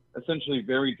essentially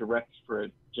very direct for a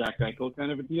Jack Eichel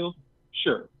kind of a deal,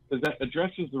 sure, because that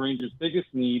addresses the Rangers' biggest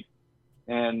need,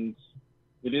 and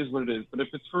it is what it is. But if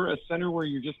it's for a center where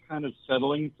you're just kind of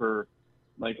settling for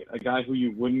like a guy who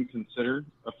you wouldn't consider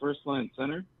a first-line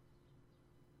center,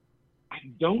 I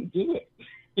don't do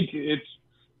it.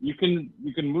 You can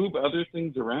move other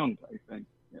things around, I think.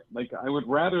 Like I would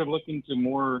rather look into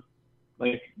more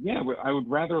I would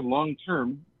rather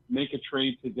long-term make a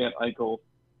trade to get Eichel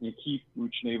and keep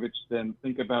Buchnevich than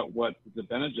think about what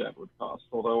Zibanejad would cost.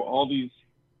 Although all these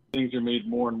things are made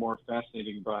more and more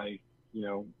fascinating by,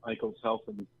 Eichel's health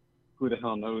and who the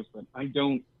hell knows. But I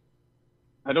don't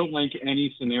like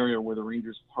any scenario where the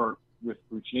Rangers part with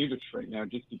Buchnevich right now,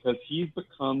 just because he's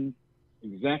become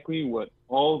exactly what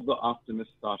all the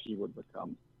optimists thought he would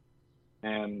become.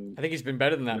 And I think he's been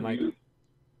better than that, Mike.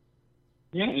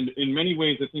 Yeah, and in many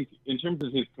ways, I think in terms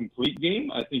of his complete game,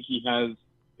 I think he has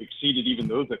exceeded even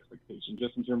those expectations,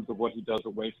 just in terms of what he does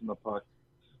away from the puck,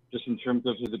 just in terms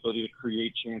of his ability to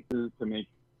create chances, to make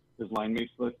his line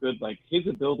mates look good. Like his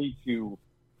ability to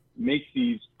make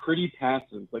these pretty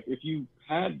passes. Like if you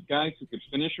had guys who could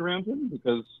finish around him,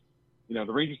 because, the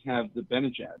Rangers have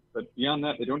Zibanejad, but beyond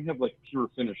that, they don't have like pure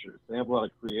finishers. They have a lot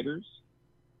of creators.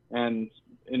 And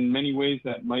in many ways,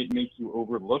 that might make you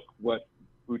overlook what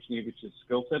Buchnevich's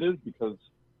skill set is, because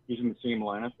he's in the same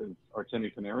lineup as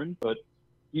Artemi Panarin, but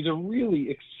he's a really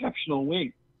exceptional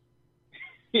wing.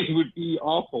 It would be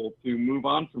awful to move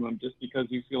on from him just because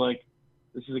you feel like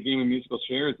this is a game of musical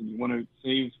chairs and you want to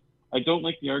save. I don't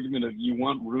like the argument of you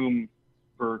want room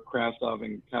for Krasov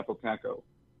and Capo Caco,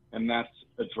 and that's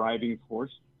a driving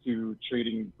force to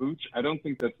trading Buch. I don't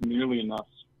think that's nearly enough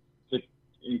to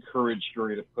encourage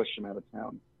Drury to push him out of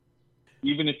town.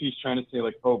 Even if he's trying to say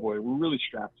like, oh boy, we're really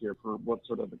strapped here for what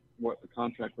the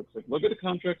contract looks like. Look at the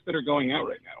contracts that are going out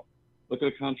right now. Look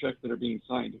at the contracts that are being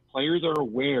signed. Players are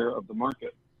aware of the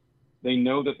market. They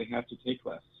know that they have to take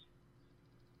less.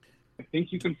 I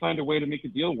think you can find a way to make a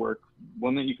deal work,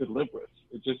 one that you could live with.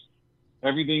 It just,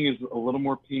 everything is a little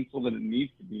more painful than it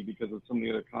needs to be because of some of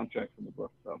the other contracts in the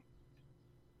book. So,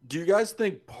 do you guys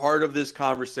think part of this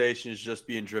conversation is just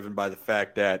being driven by the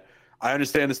fact that I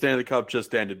understand the Stanley Cup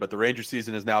just ended, but the Ranger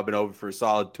season has now been over for a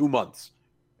solid 2 months,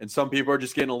 and some people are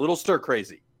just getting a little stir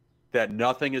crazy that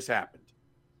nothing has happened.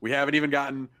 We haven't even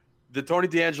gotten the Tony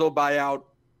DeAngelo buyout,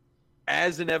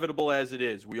 as inevitable as it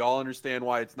is. We all understand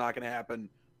why it's not going to happen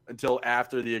until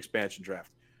after the expansion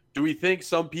draft. Do we think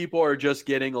some people are just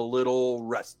getting a little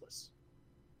restless?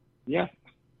 Yeah.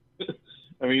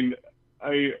 I mean,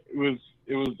 it was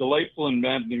delightful and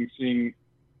maddening seeing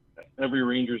every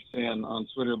Rangers fan on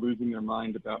Twitter losing their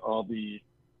mind about all the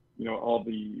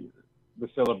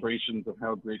celebrations of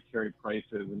how great Carey Price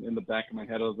is. And in the back of my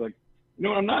head, I was like,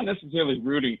 I'm not necessarily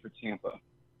rooting for Tampa,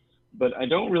 but I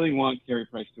don't really want Carey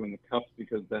Price to win the Cup,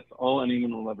 because that's all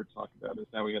anyone will ever talk about is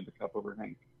how we had the Cup over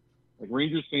Hank. Like,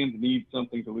 Rangers fans need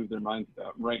something to lose their minds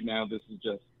about. And right now, this is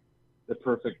just the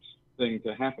perfect thing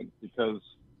to happen, because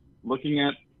looking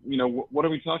at, what are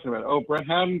we talking about? Oh, Brett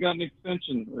Howden got an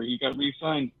extension, or he got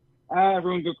re-signed.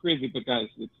 Everyone go crazy, but guys,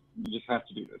 you just have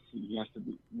to do this. He has to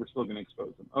be. We're still going to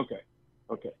expose him. Okay.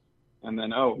 And then,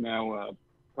 now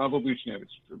Pavel Buchnevich.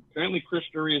 Apparently, Chris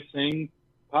Drury is saying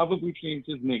Pavel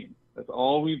Buchnevich's name. That's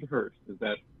all we've heard, is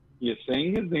that he is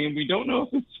saying his name. We don't know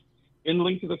if it's in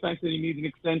link to the fact that he needs an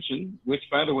extension, which,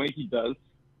 by the way, he does.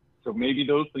 So maybe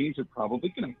those things are probably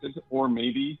connected, or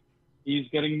maybe he's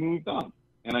getting moved on.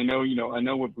 And I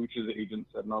know what Buch's agent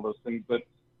said and all those things, but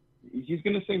he's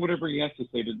going to say whatever he has to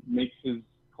say to make his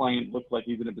client look like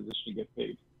he's in a position to get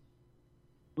paid.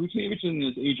 Buchnevich and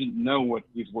his agent know what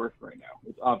he's worth right now.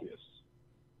 It's obvious.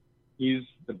 He's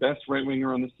the best right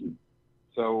winger on the team.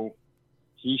 So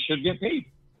he should get paid.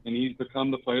 And he's become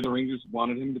the player the Rangers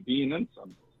wanted him to be, and then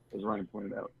some, as Ryan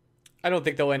pointed out. I don't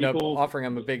think they'll end up offering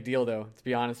him a big deal, though, to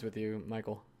be honest with you,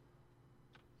 Michael.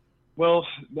 Well,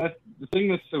 that's the thing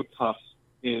that's so tough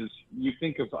is you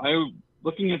think of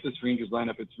looking at this Rangers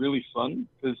lineup, it's really fun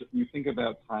because you think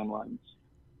about timelines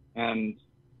and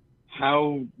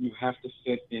how you have to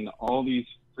fit in all these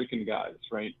freaking guys,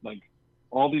 right? Like,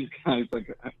 all these guys,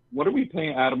 like, what are we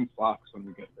paying Adam Fox when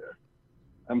we get there?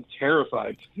 I'm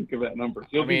terrified to think of that number.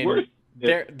 He'll be worth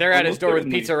They're at his door with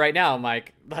certainly. pizza right now,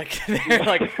 Mike. Like they're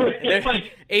like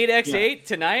 8x8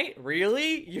 tonight?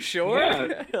 Really? You sure?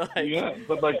 Yeah,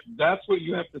 but like that's what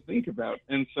you have to think about,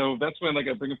 and so that's why like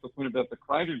I bring up the point about the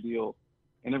Kreider deal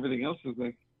and everything else is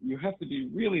like you have to be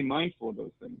really mindful of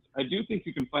those things. I do think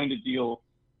you can find a deal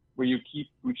where you keep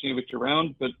Buchnevich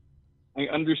around, but I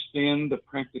understand the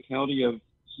practicality of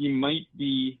he might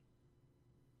be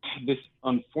this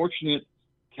unfortunate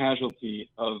casualty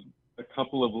of a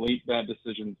couple of late bad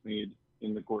decisions made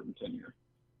in the Gorton tenure.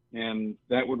 And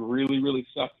that would really, really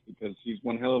suck because he's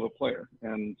one hell of a player.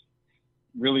 And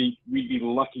really, we'd be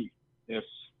lucky if,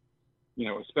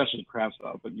 especially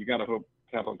Kravtsov, but you got to hope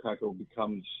Kaapo Kakko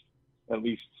becomes at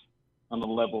least on the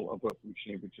level of what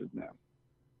Buchnevich is now.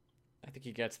 I think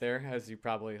he gets there, as you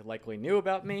probably likely knew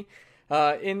about me.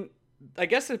 I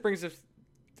guess it brings us,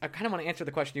 I kind of want to answer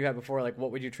the question you had before, like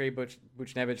what would you trade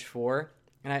Buchnevich for?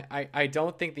 And I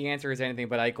don't think the answer is anything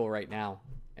but Eichel right now.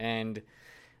 And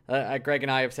Greg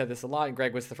and I have said this a lot, and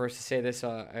Greg was the first to say this.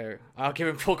 I'll give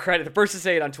him full credit. The first to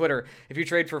say it on Twitter. If you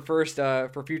trade for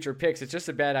future picks, it's just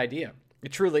a bad idea.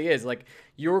 It truly is. Like,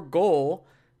 your goal,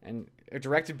 and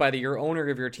directed by your owner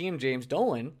of your team, James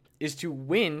Dolan, is to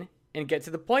win and get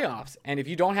to the playoffs. And if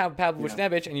you don't have Pavel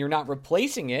Buchnevich and you're not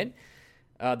replacing it,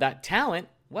 that talent,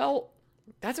 well,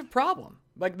 that's a problem.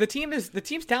 Like, the team's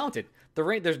talented.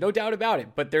 There's no doubt about it.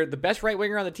 But they're the best right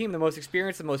winger on the team, the most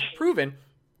experienced, the most proven,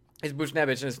 is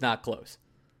Buchnevich, and it's not close.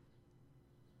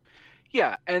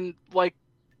 Yeah, and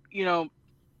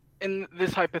in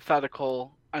this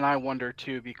hypothetical, and I wonder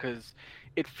too, because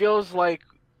it feels like,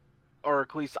 or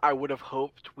at least I would have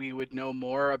hoped we would know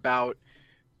more about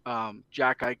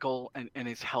Jack Eichel and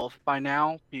his health by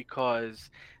now, because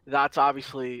that's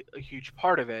obviously a huge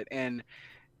part of it. And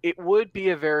it would be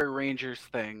a very Rangers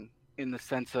thing in the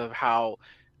sense of how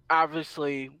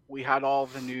obviously we had all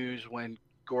the news when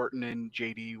Gorton and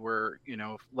JD were,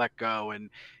 let go, and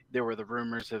there were the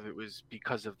rumors of it was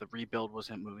because of the rebuild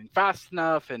wasn't moving fast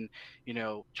enough and,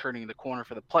 turning the corner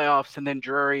for the playoffs. And then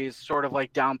Drury is sort of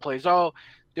like downplays, oh,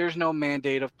 there's no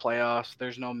mandate of playoffs.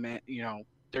 There's no,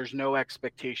 there's no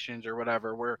expectations or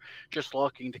whatever. We're just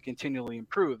looking to continually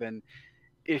improve. And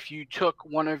if you took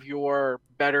one of your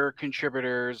better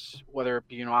contributors, whether it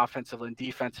be offensively and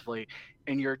defensively,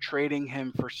 and you're trading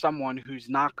him for someone who's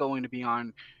not going to be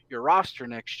on your roster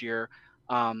next year,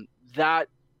 that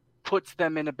puts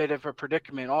them in a bit of a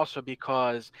predicament also,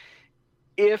 because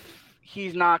if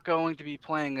he's not going to be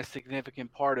playing a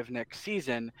significant part of next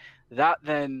season, that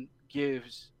then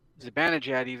gives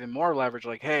Zibanejad even more leverage.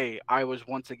 Like, hey, I was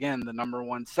once again the number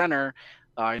one center.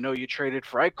 I know you traded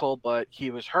for Eichel, but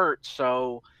he was hurt.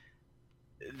 So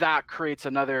that creates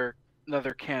another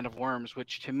can of worms,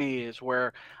 which to me is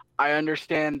where I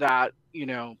understand that,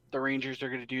 the Rangers are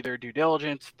going to do their due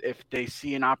diligence. If they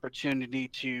see an opportunity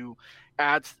to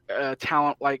add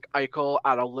talent like Eichel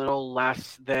at a little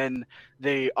less than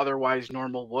they otherwise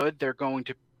normal would, they're going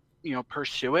to,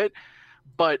 pursue it.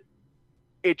 But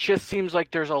it just seems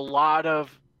like there's a lot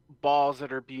of balls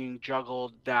that are being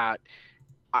juggled that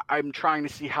I'm trying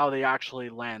to see how they actually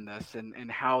land this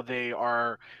and how they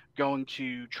are going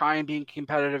to try and be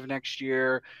competitive next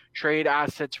year, trade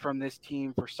assets from this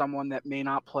team for someone that may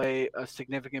not play a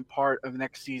significant part of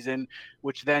next season,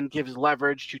 which then gives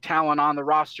leverage to talent on the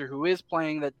roster who is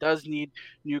playing that does need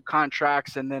new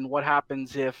contracts. And then what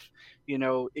happens if,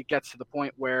 it gets to the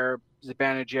point where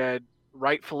Zibanejad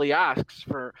rightfully asks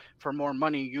for more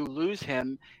money, you lose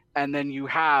him, and then you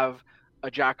have a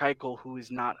Jack Eichel who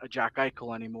is not a Jack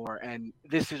Eichel anymore. And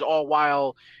this is all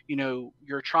while,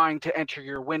 you're trying to enter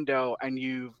your window and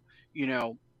you've,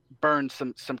 burned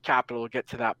some capital to get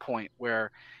to that point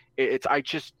where I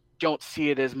just don't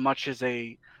see it as much as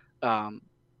a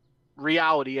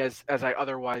reality as I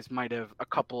otherwise might have a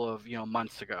couple of,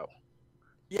 months ago.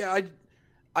 Yeah,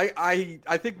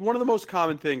 I think one of the most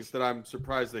common things that I'm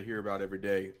surprised to hear about every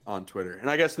day on Twitter, and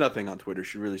I guess nothing on Twitter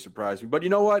should really surprise me, but you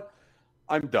know what?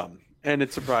 I'm dumb, and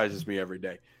it surprises me every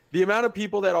day. The amount of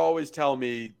people that always tell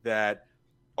me that,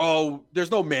 oh,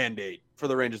 there's no mandate for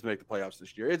the Rangers to make the playoffs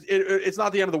this year. It's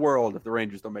not the end of the world if the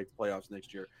Rangers don't make the playoffs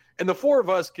next year. And the four of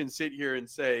us can sit here and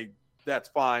say, that's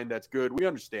fine, that's good, we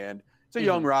understand. It's a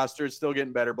young roster, it's still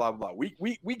getting better, blah, blah, blah.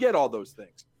 We get all those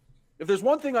things. If there's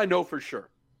one thing I know for sure,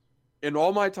 in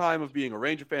all my time of being a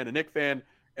Ranger fan, a Knick fan,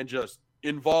 and just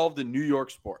involved in New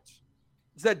York sports,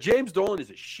 is that James Dolan is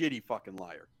a shitty fucking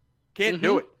liar. Can't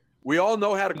do it. We all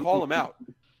know how to call him out.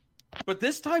 But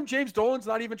this time, James Dolan's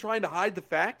not even trying to hide the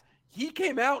fact. He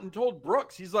came out and told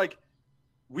Brooks, he's like,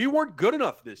 we weren't good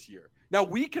enough this year. Now,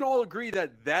 we can all agree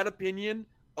that opinion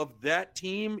of that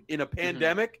team in a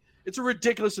pandemic, it's a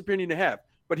ridiculous opinion to have.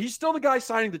 but he's still the guy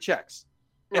signing the checks.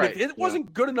 And if it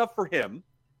wasn't good enough for him,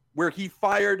 where he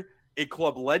fired a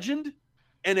club legend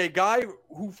and a guy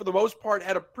who, for the most part,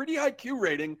 had a pretty high Q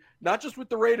rating, not just with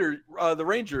the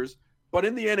Rangers, but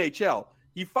in the NHL,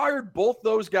 he fired both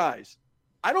those guys.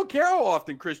 I don't care how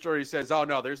often Chris Drury says, oh,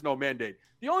 no, there's no mandate.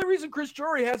 The only reason Chris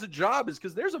Drury has a job is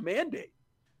because there's a mandate.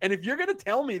 And if you're going to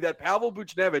tell me that Pavel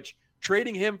Buchnevich,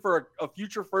 trading him for a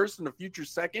future first and a future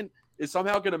second, is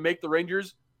somehow going to make the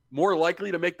Rangers more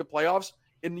likely to make the playoffs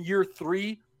in year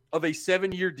 3 of a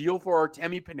 7-year deal for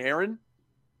Artemi Panarin,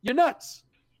 you're nuts.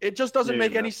 It just doesn't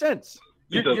make any sense.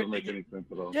 It doesn't make any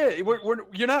sense at all. Yeah,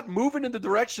 you're not moving in the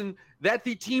direction that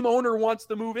the team owner wants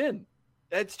to move in.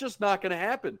 That's just not going to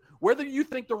happen. Whether you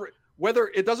think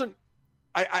whether it doesn't,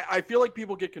 I feel like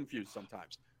people get confused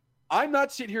sometimes. I'm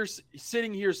not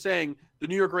sitting here saying the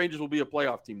New York Rangers will be a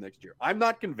playoff team next year. I'm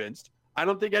not convinced. I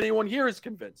don't think anyone here is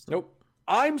convinced. Nope.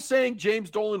 I'm saying James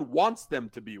Dolan wants them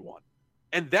to be one.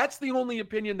 And that's the only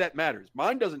opinion that matters.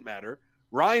 Mine doesn't matter.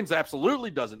 Ryan's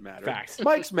absolutely doesn't matter. Facts.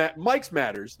 Mike's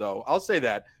matters, though. I'll say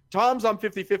that. Tom's I'm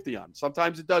 50-50 on.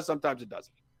 Sometimes it does, sometimes it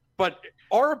doesn't. But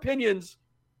our opinions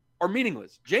are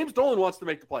meaningless. James Dolan wants to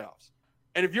make the playoffs.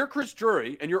 And if you're Chris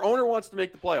Drury and your owner wants to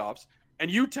make the playoffs,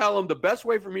 and you tell him the best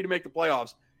way for me to make the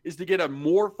playoffs is to get a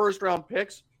more first-round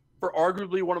picks for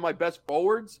arguably one of my best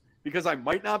forwards because I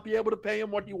might not be able to pay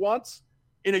him what he wants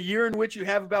in a year in which you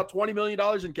have about $20 million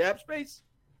in cap space,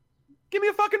 give me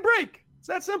a fucking break. It's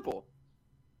that simple.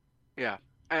 Yeah.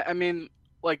 I mean,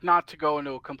 like, not to go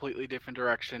into a completely different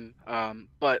direction,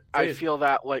 but I feel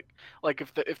that like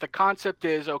if the concept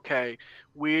is, okay,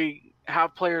 we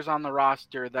have players on the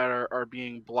roster that are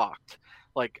being blocked,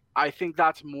 like, I think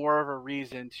that's more of a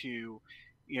reason to,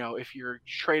 if you're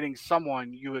trading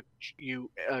someone, you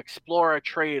explore a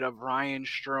trade of Ryan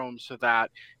Strome so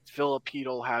that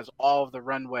Filipino has all of the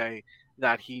runway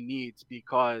that he needs,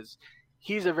 because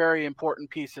he's a very important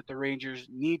piece that the Rangers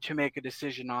need to make a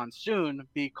decision on soon,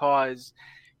 because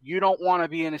you don't want to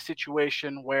be in a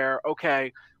situation where,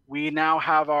 okay, we now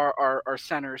have our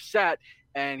center set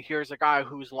and here's a guy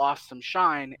who's lost some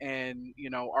shine, and,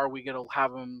 are we going to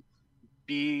have him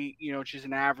be, just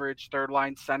an average third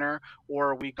line center,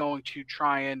 or are we going to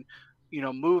try and,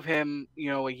 move him,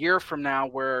 a year from now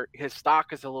where his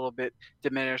stock is a little bit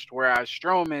diminished, whereas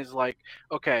Strome is like,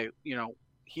 okay,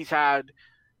 he's had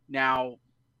now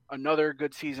another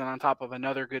good season on top of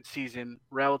another good season,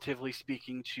 relatively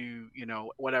speaking to,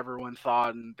 what everyone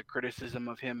thought and the criticism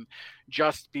of him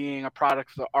just being a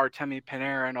product of Artemi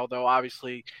Panarin, although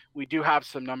obviously we do have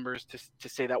some numbers to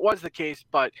say that was the case,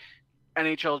 but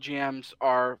NHL GMs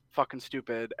are fucking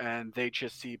stupid and they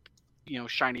just see,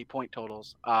 shiny point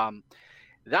totals.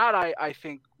 That I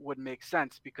think would make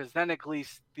sense, because then at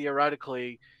least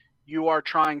theoretically you are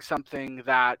trying something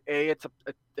that it's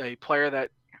a player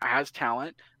that has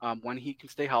talent when he can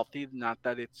stay healthy. Not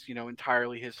that it's,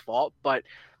 entirely his fault, but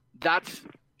that's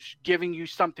giving you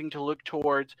something to look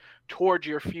towards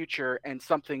your future and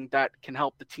something that can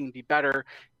help the team be better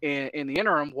in the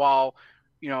interim, while,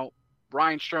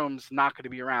 Ryan Strome's not going to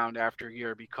be around after a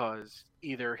year, because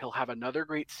either he'll have another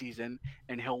great season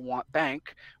and he'll want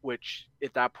bank, which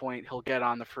at that point he'll get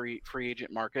on the free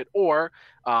agent market, or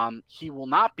he will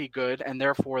not be good, and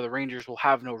therefore the Rangers will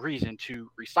have no reason to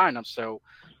re-sign him. So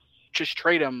just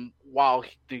trade him while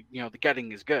the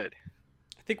getting is good.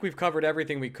 I think we've covered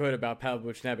everything we could about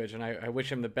Pavel Buchnevich, and I wish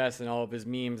him the best in all of his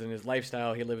memes and his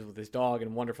lifestyle. He lives with his dog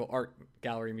in wonderful art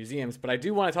gallery museums. But I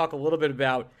do want to talk a little bit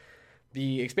about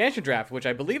the expansion draft, which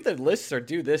I believe the lists are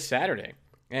due this Saturday.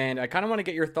 And I kind of want to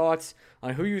get your thoughts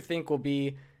on who you think will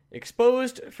be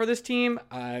exposed for this team.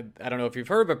 I don't know if you've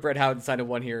heard, but Brett Howden signed a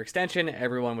 1-year extension.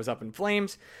 Everyone was up in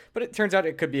flames, but it turns out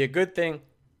it could be a good thing.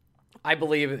 I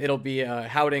believe it'll be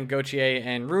Howden, Gauthier,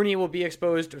 and Rooney will be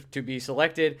exposed to be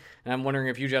selected. And I'm wondering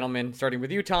if you gentlemen, starting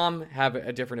with you, Tom, have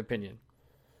a different opinion.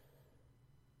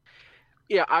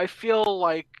 Yeah, I feel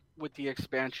like with the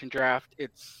expansion draft,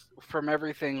 it's from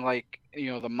everything, like,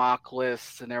 the mock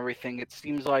lists and everything, it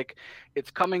seems like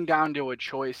it's coming down to a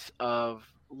choice of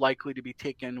likely to be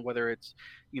taken, whether it's,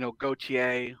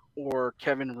 Gauthier or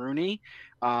Kevin Rooney.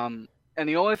 And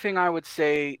the only thing I would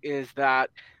say is that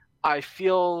I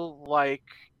feel like,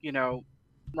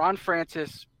 Ron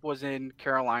Francis was in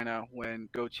Carolina when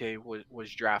Gauthier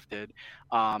was drafted.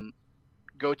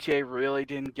 Gauthier really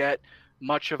didn't get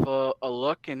much of a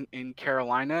look in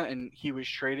Carolina, and he was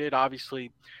traded.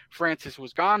 Obviously, Francis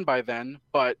was gone by then,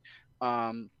 but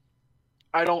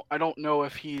I don't know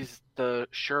if he's the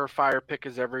surefire pick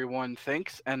as everyone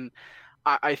thinks. And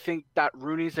I think that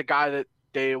Rooney's a guy that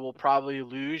they will probably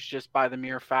lose just by the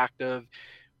mere fact of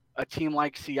a team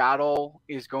like Seattle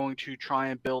is going to try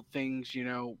and build things,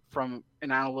 from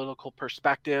an analytical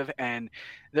perspective, and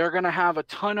they're going to have a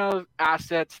ton of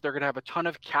assets. They're going to have a ton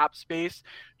of cap space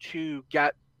to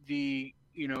get the,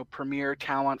 premier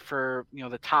talent for,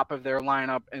 the top of their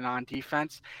lineup and on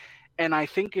defense. And I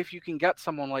think if you can get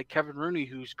someone like Kevin Rooney,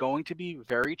 who's going to be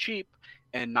very cheap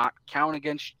and not count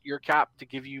against your cap to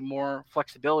give you more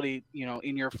flexibility,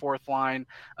 in your fourth line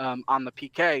on the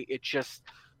PK, it's just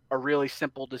a really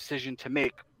simple decision to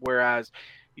make. Whereas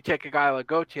you take a guy like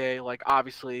Gauthier, like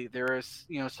obviously there is,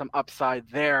 some upside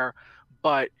there,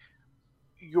 but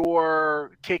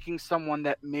you're taking someone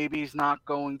that maybe is not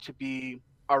going to be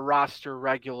a roster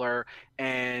regular,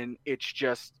 and it's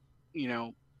just,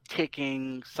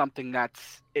 taking something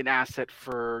that's an asset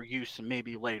for use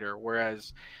maybe later.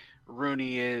 Whereas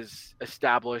Rooney is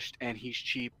established and he's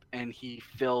cheap and he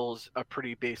fills a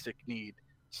pretty basic need.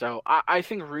 So I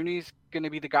think Rooney's going to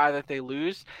be the guy that they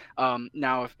lose.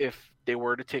 Now, if they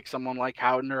were to take someone like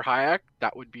Howden or Hayek,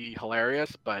 that would be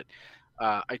hilarious. But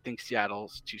I think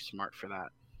Seattle's too smart for that.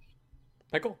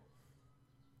 Michael?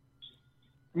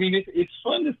 I mean, it's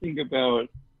fun to think about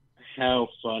how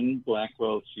fun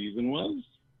Blackwell's season was,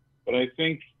 but I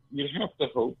think you have to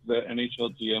hope that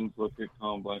NHL GMs look at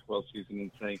Colin Blackwell's season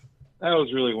and say, that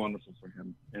was really wonderful for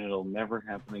him, and it'll never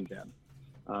happen again.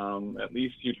 At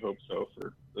least you'd hope so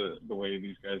for the way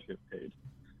these guys get paid.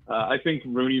 I think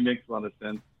Rooney makes a lot of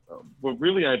sense. But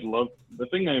really, the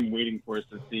thing I'm waiting for is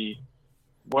to see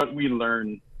what we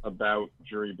learn about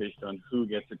Drury based on who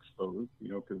gets exposed,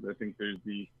 because I think there's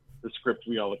the script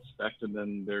we all expect, and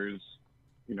then there's,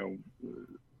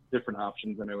 different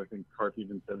options. I know I think Karp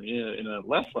even said in a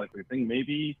less likely thing,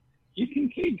 maybe Keith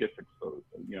Kincaid gets exposed.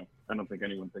 I don't think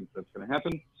anyone thinks that's going to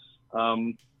happen.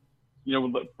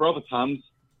 For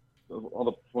all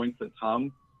the points that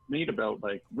Tom made about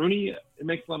like Rooney, it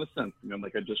makes a lot of sense.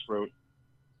 Like I just wrote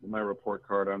my report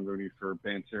card on Rooney for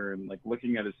banter, and like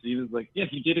looking at his season, is like, yeah,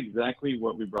 he did exactly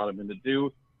what we brought him in to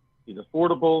do. He's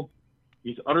affordable.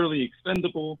 He's utterly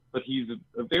expendable, but he's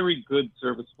a very good,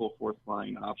 serviceable fourth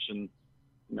line option.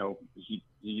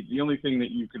 The only thing that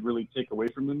you could really take away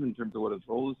from him in terms of what his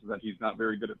role is that he's not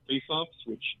very good at faceoffs,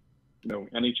 which,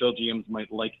 NHL GMs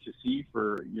might like to see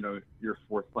for, your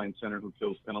fourth line center who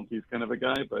kills penalties kind of a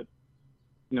guy. But,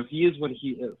 he is what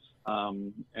he is.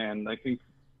 And I think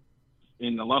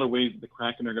in a lot of ways, the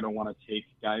Kraken are going to want to take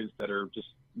guys that are just,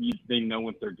 they know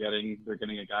what they're getting. They're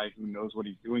getting a guy who knows what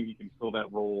he's doing. He can fill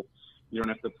that role. You don't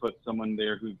have to put someone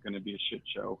there who's going to be a shit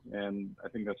show. And I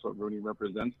think that's what Rooney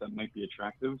represents. That might be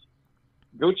attractive.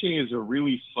 Gauthier is a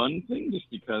really fun thing just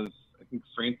because I think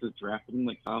Francis drafted him,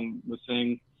 like Tom was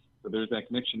saying. So there's that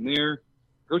connection there.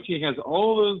 Gauthier has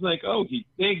all those, like, oh, he's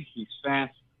big, he's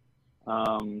fast.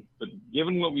 But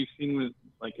given what we've seen with,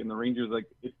 like, in the Rangers, like,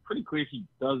 it's pretty clear he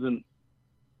doesn't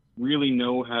really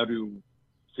know how to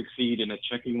succeed in a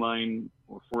checking line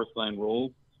or fourth line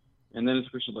role. And then it's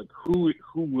a question of, like, who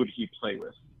would he play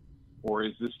with? Or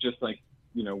is this just like,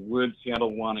 would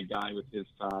Seattle want a guy with his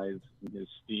size and his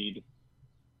speed?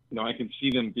 I can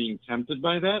see them being tempted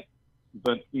by that.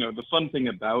 But, the fun thing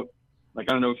about, like,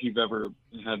 I don't know if you've ever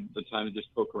had the time to just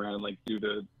poke around and, like, do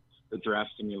the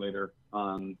draft simulator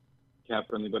on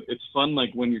CapFriendly, but it's fun,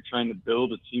 like, when you're trying to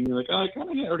build a team, you're like, oh, I kind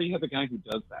of already have a guy who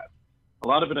does that. A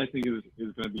lot of it, I think, is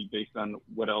going to be based on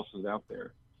what else is out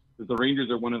there. Because the Rangers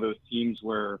are one of those teams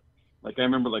where, like, I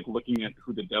remember, like, looking at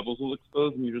who the Devils will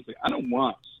expose, and you're just like, I don't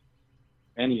want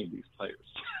any of these players.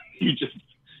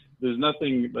 There's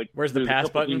nothing, like, where's the pass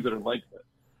button? Teams that are like that.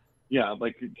 Yeah,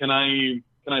 like, can I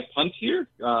punt here?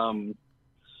 Can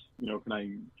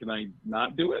I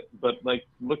not do it? But, like,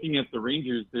 looking at the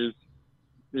Rangers, there's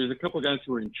a couple of guys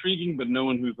who are intriguing, but no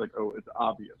one who's like, oh, it's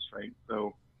obvious, right?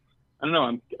 So I don't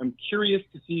know. I'm curious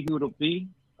to see who it'll be.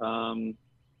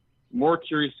 More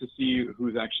curious to see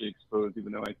who's actually exposed,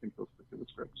 even though I think they'll stick to the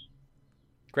scripts.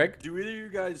 Greg? Do either of you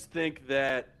guys think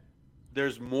that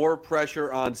there's more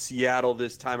pressure on Seattle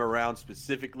this time around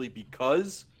specifically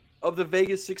because of the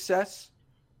Vegas success?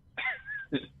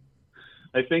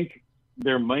 I think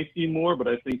there might be more, but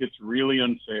I think it's really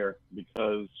unfair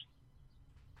because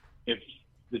if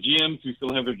the GMs who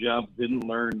still have their jobs didn't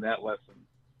learn that lesson,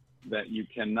 that you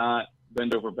cannot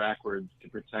bend over backwards to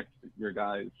protect your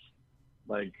guys,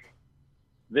 like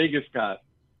Vegas got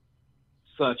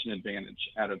such an advantage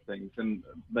out of things. And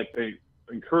like they,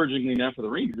 encouragingly now for the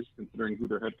Rangers, considering who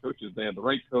their head coach is, they had the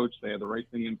right coach, they had the right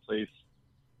thing in place.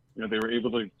 They were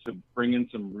able to bring in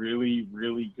some really,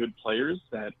 really good players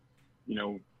that,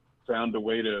 found a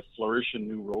way to flourish in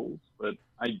new roles. But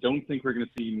I don't think we're going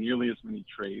to see nearly as many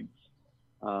trades.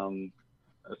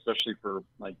 especially for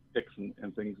like picks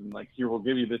and things. And like, here, we'll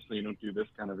give you this so you don't do this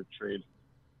kind of a trade.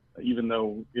 Even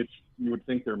though you would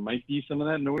think there might be some of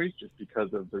that noise just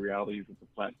because of the realities of the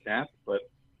flat cap. But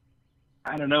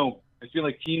I don't know. I feel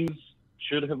like teams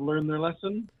should have learned their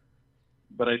lesson,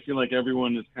 but I feel like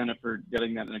everyone is kind of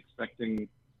forgetting that and expecting,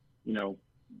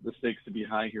 the stakes to be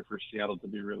high here for Seattle to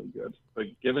be really good. But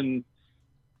given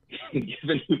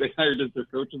who they hired as their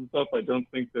coach and stuff, I don't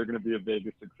think they're going to be a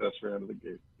Vegas success right out of the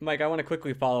gate. Mike, I want to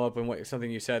quickly follow up on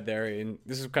something you said there, and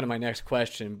this is kind of my next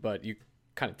question, but you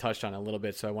kind of touched on it a little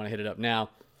bit, so I want to hit it up now.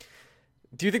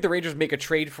 Do you think the Rangers make a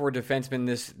trade for a defenseman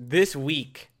this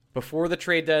week before the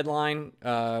trade deadline,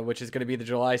 which is going to be the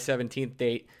July 17th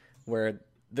date, where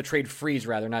the trade freeze,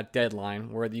 rather, not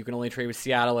deadline, where you can only trade with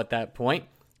Seattle at that point?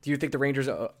 Do you think the Rangers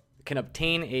can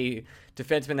obtain a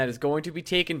defenseman that is going to be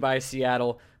taken by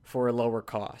Seattle for a lower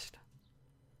cost?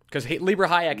 Because Libor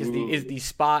Hajek is the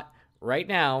spot right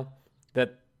now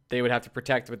that they would have to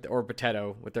protect or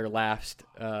Potato with their last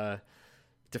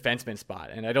defenseman spot,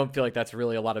 and I don't feel like that's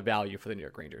really a lot of value for the New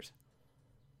York Rangers.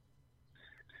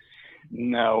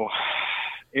 No,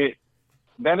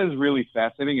 that is really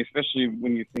fascinating, especially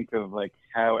when you think of like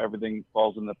how everything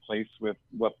falls into place with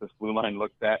what this blue line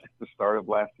looked at the start of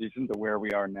last season to where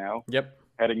we are now. Yep.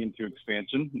 Heading into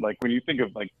expansion. Like when you think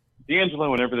of like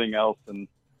D'Angelo and everything else and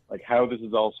like how this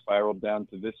is all spiraled down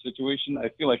to this situation, I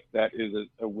feel like that is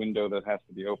a window that has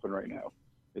to be open right now.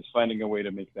 It's finding a way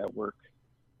to make that work.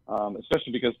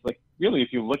 Especially because, like, really,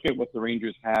 if you look at what the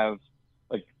Rangers have,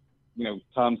 like,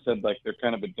 Tom said, like, they're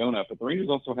kind of a donut, but the Rangers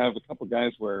also have a couple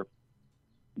guys where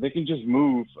they can just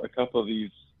move a couple of these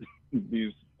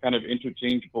kind of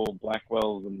interchangeable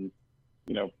Blackwells and,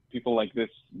 people like this,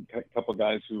 a couple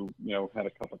guys who, had a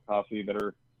cup of coffee that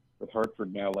are with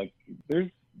Hartford now. Like, there's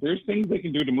things they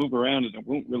can do to move around and it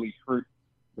won't really hurt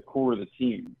the core of the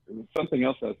team. It was something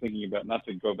else I was thinking about, not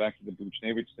to go back to the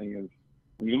Buchnevich thing, is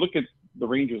when you look at the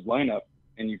Rangers lineup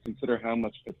and you consider how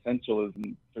much potential is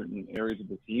in certain areas of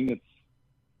the team,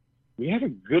 we have a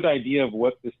good idea of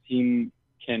what this team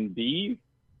can be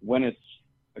when it's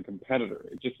a competitor.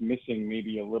 It's just missing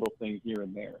maybe a little thing here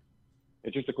and there.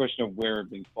 It's just a question of where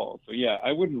everything falls. So yeah,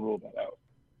 I wouldn't rule that out.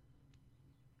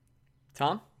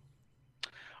 Tom?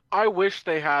 I wish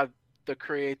they had the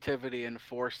creativity and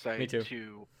foresight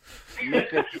to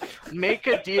make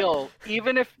a deal,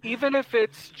 even if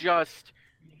it's just,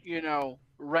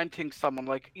 renting someone.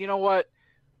 Like, you know what,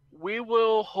 we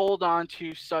will hold on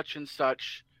to such and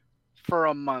such for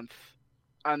a month,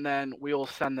 and then we will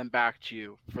send them back to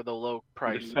you for the low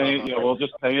price. We'll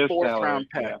just pay his fourth salary. round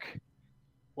pick. Yeah.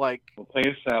 Like, we'll pay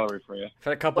his salary for you. I've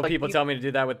had a couple people tell me to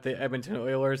do that with the Edmonton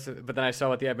Oilers, but then I saw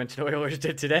what the Edmonton Oilers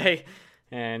did today,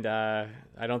 and I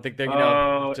don't think they,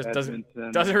 just doesn't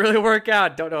really work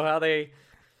out. Don't know how they.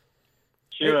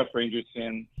 Cheer up, Rangers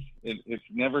fans. It's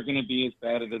never going to be as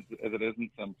bad as it is in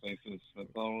some places. That's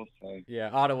all I'll say. Yeah,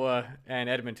 Ottawa and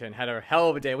Edmonton had a hell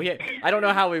of a day. I don't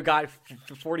know how we've got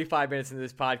 45 minutes into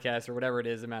this podcast or whatever it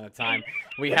is amount of time.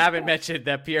 We haven't mentioned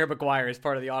that Pierre McGuire is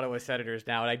part of the Ottawa Senators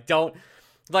now, and I don't.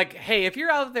 Like, hey, if you're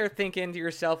out there thinking to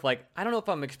yourself, like, I don't know if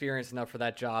I'm experienced enough for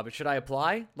that job, should I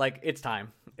apply? Like, it's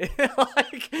time.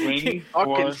 Fucking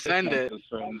send it.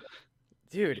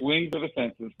 Dude. Swing for the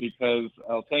fences, because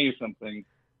I'll tell you something.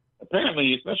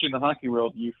 Apparently, especially in the hockey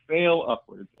world, you fail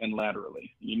upwards and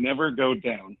laterally. You never go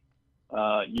down.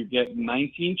 You get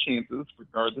 19 chances,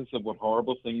 regardless of what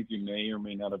horrible things you may or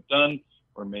may not have done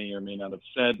or may not have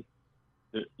said.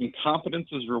 The incompetence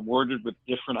is rewarded with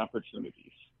different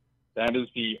opportunities. That is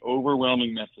the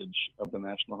overwhelming message of the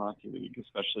National Hockey League,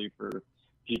 especially for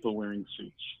people wearing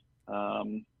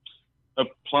suits.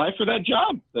 Apply for that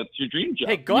job. That's your dream job.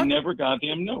 Hey, you never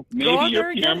goddamn know. Maybe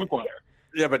you're Pierre McGuire.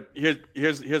 Yeah, but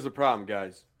here's the problem,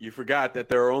 guys. You forgot that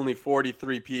there are only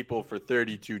 43 people for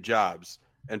 32 jobs,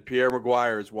 and Pierre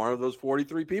McGuire is one of those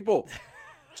 43 people.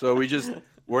 So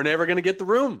we're never gonna get the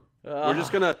room. We're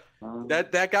just gonna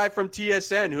that guy from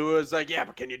TSN who was like, yeah,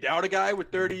 but can you doubt a guy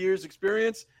with 30 years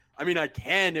experience? I mean, I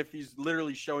can if he's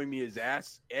literally showing me his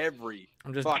ass every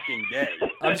fucking day.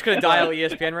 I'm just going to dial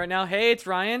ESPN right now. Hey, it's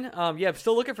Ryan. Yeah, I'm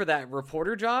still looking for that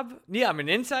reporter job. Yeah, I'm an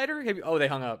insider. Oh, they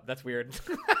hung up. That's weird.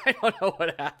 I don't know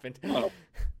what happened. Oh,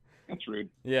 that's rude.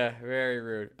 Yeah, very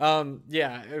rude.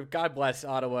 Yeah, God bless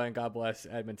Ottawa and God bless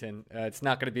Edmonton. It's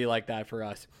not going to be like that for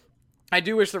us. I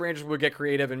do wish the Rangers would get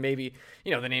creative, and maybe,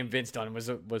 the name Vince Dunn was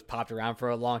popped around for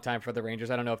a long time for the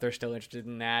Rangers. I don't know if they're still interested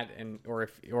in that, or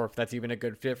if that's even a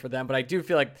good fit for them. But I do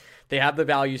feel like they have the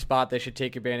value spot. They should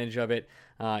take advantage of it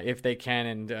if they can,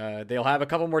 and they'll have a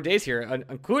couple more days here,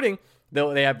 including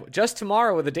they have just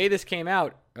tomorrow, the day this came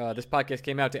out, this podcast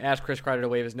came out, to ask Chris Kreider to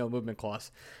waive his no movement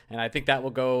clause, and I think that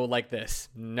will go like this: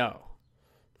 no.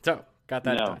 So got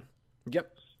that done.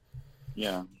 Yep.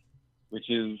 Yeah, which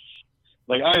is.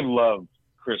 Like, I love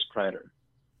Chris Kreider,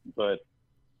 but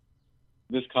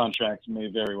this contract may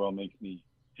very well make me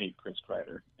hate Chris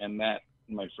Kreider. And that,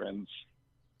 my friends,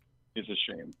 is a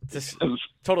shame. It's a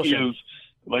total shame.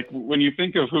 Like, when you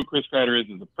think of who Chris Kreider is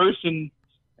as a person,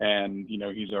 and,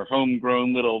 he's our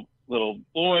homegrown little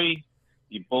boy,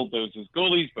 he bulldozes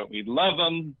goalies, but we love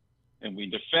him, and we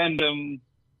defend him,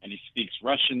 and he speaks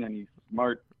Russian, and he's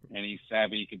smart, and he's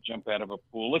savvy, he could jump out of a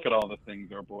pool. Look at all the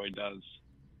things our boy does.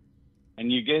 And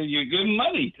you give him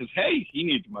money because, hey, he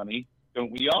needs money,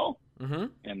 don't we all? Mm-hmm.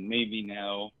 And maybe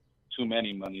now too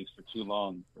many monies for too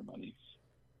long for monies.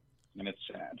 And it's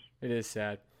sad. It is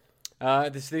sad.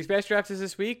 These best drafts is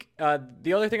this week.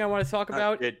 The other thing I want to talk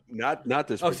about... Not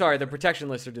this week. Oh, sorry. The protection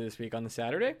lists are due this week on the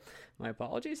Saturday. My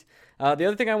apologies. The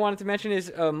other thing I wanted to mention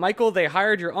is, Michael, they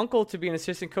hired your uncle to be an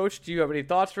assistant coach. Do you have any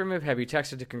thoughts for him? Have you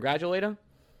texted to congratulate him?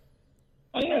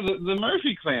 Oh, yeah, the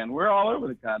Murphy clan. We're all over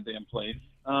the goddamn place.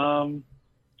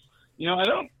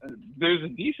 There's a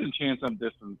decent chance I'm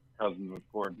distant cousins with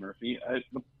Gord Murphy.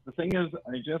 The thing is,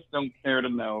 I just don't care to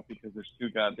know because there's too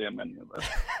goddamn many of us.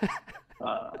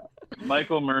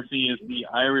 Michael Murphy is the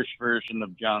Irish version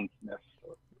of John Smith,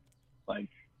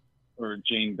 or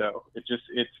Jane Doe.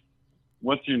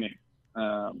 What's your name?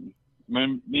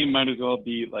 Me might as well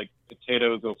be like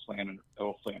Potatoes O'Flannery.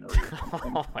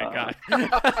 Oh my God.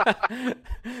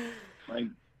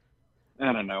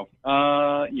 I don't know.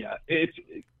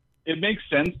 It makes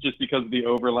sense just because of the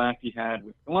overlap he had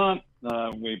with Gallant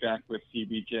way back with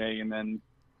CBJ, and then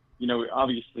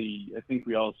obviously I think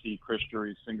we all see Chris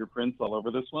Drury's fingerprints all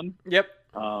over this one. Yep.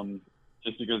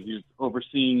 Just because he was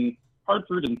overseeing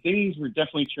Hartford, and things were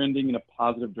definitely trending in a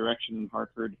positive direction in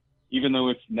Hartford, even though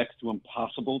it's next to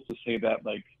impossible to say that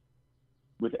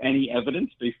with any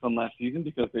evidence based on last season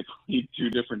because they played two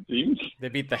different teams. They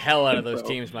beat the hell out of those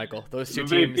teams, Michael. Those two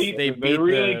they teams, beat they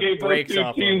really the gave brakes those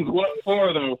off two teams them. what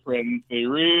for, though, friends. They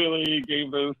really gave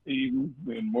those teams,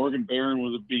 and Morgan Barron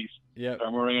was a beast. Yep.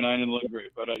 Moraine and looked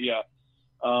great. But,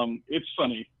 it's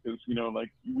funny because,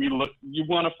 you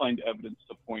want to find evidence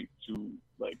to point to,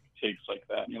 takes like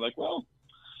that. And you're like, well,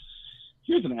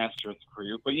 here's an asterisk for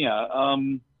you. But, yeah,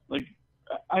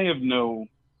 I have no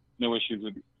issues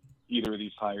with either of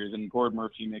these hires, and Gord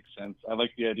Murphy makes sense. I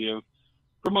like the idea of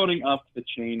promoting up the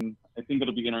chain. I think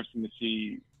it'll be interesting to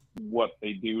see what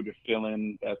they do to fill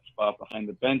in that spot behind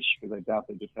the bench, because I doubt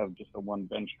they just have a one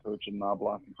bench coach in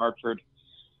Knobloch and Hartford.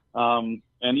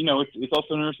 It's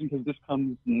also interesting because this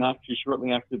comes not too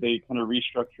shortly after they kind of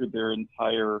restructured their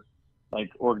entire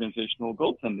organizational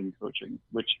goaltending coaching,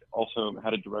 which also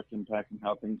had a direct impact on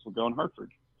how things will go in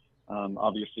Hartford.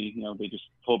 Obviously, they just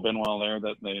told Benoit Allaire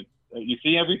that you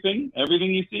see everything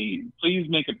you see, please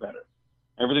make it better.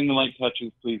 Everything the light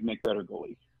touches, please make better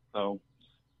goalies. So,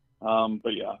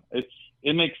 but yeah,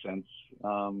 it makes sense.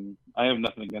 I have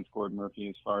nothing against Gord Murphy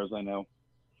as far as I know.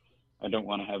 I don't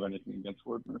want to have anything against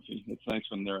Gord Murphy. It's nice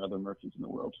when there are other Murphys in the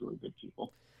world who are good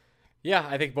people. Yeah,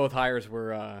 I think both hires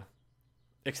were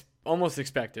almost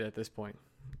expected at this point.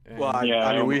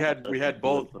 And we had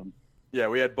both. Yeah,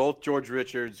 we had both George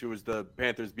Richards, who was the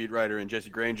Panthers beat writer, and Jesse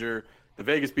Granger, the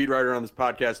Vegas beat writer, on this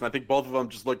podcast. And I think both of them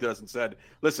just looked at us and said,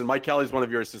 listen, Mike Kelly's one of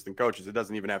your assistant coaches. It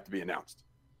doesn't even have to be announced.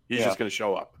 He's just going to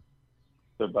show up.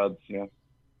 They're buds, yeah.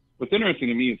 What's interesting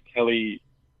to me is Kelly,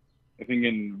 I think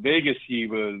in Vegas he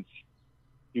was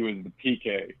the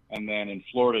PK, and then in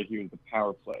Florida he was the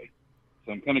power play.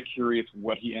 So I'm kind of curious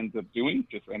what he ends up doing.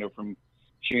 Just I know from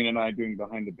Shane and I doing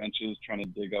behind the benches, trying to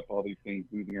dig up all these things,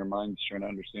 losing our minds, trying to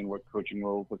understand what coaching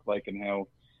roles look like and how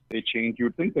they change. You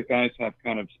would think that guys have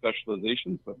kind of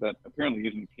specializations, but that apparently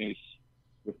isn't the case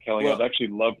with Kelly. I'd actually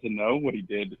love to know what he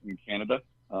did in Canada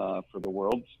for the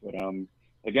Worlds. But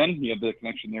again, he had the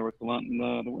connection there with Gallant in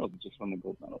the Worlds. He just won the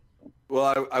gold medal. So.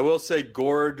 Well, I will say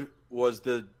Gord was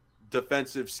the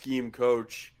defensive scheme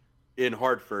coach in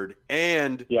Hartford,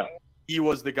 and he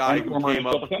was the guy who came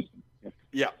up.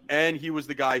 Yeah, and he was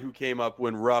the guy who came up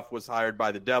when Ruff was hired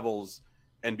by the Devils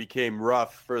and became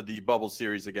Ruff for the bubble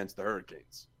series against the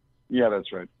Hurricanes. Yeah,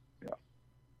 that's right.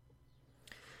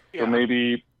 Yeah. So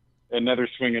maybe another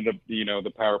swing at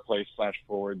the power play /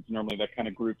 forwards. Normally that kind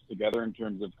of groups together in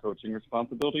terms of coaching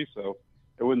responsibility. So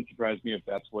it wouldn't surprise me if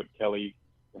that's what Kelly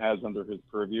has under his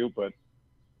purview. But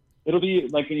it'll be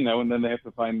like, and then they have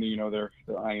to find their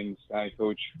eye in the sky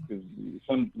coach, because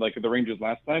some, like the Rangers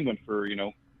last time, went for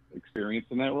experience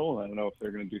in that role. I don't know if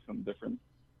they're going to do something different.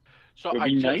 So Would it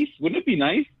be nice? Wouldn't it be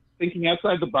nice thinking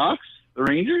outside the box? The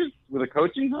Rangers with a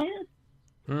coaching hire?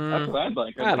 That's what I'd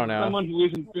like. I don't know. Someone who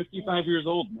isn't 55 years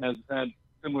old and has had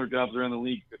similar jobs around the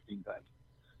league 15 times.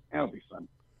 That would be fun.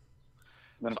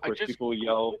 And then, of course, people will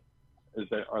yell,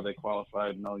 are they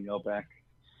qualified? And I'll yell back,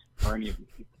 are any of these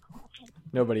people qualified?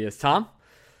 Nobody is. Tom?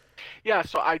 Yeah,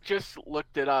 so I just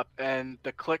looked it up, and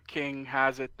the Click King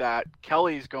has it that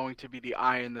Kelly's going to be the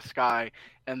eye in the sky,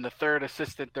 and the third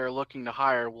assistant they're looking to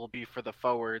hire will be for the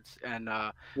forwards and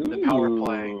the power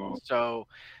play. So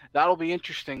that'll be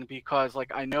interesting, because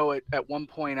I know at one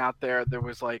point out there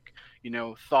was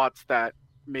thoughts that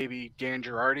maybe Dan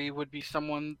Girardi would be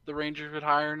someone the Rangers would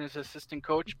hire as assistant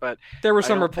coach, but there was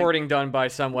some reporting done by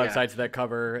some websites that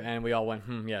cover, and we all went,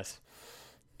 yes.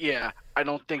 Yeah, I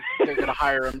don't think they're going to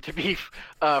hire him to be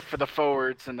for the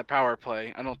forwards and the power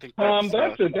play. I don't think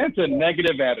that's a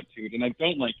negative attitude, and I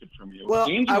don't like it from you. Well,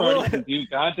 Dan Girardi can do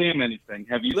goddamn anything.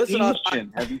 Have you seen his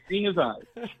chin? Have you seen his eyes?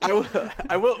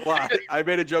 I will. Well, I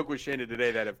made a joke with Shana today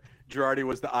that if Girardi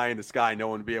was the eye in the sky, no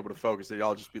one would be able to focus. They'd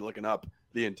all just be looking up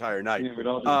the entire night. Yeah, we'd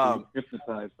all just be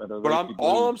hypnotized by those. But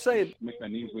all I'm saying, make my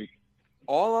knees weak.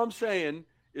 All I'm saying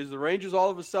is the Rangers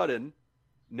all of a sudden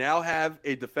now have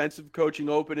a defensive coaching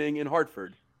opening in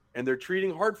Hartford, and they're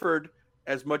treating Hartford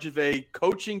as much of a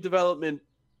coaching development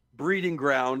breeding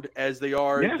ground as they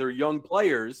are their young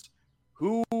players,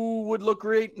 who would look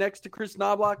great next to Chris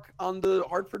Knoblauch on the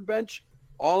Hartford bench.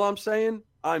 All I'm saying,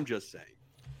 I'm just saying.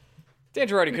 Dan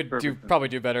Girardi could probably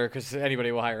do better, because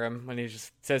anybody will hire him when he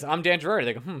just says, I'm Dan Girardi.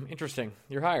 They go, interesting,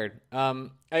 you're hired. I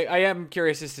am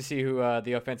curious as to see who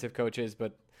the offensive coach is,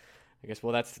 but I guess,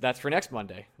 that's for next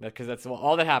Monday, because that's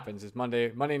all that happens is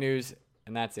Monday news,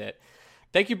 and that's it.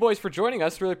 Thank you, boys, for joining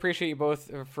us. Really appreciate you both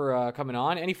for coming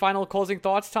on. Any final closing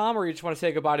thoughts, Tom, or you just want to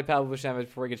say goodbye to Pavel Buchnevich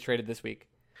before he gets traded this week?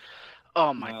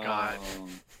 Oh, my God.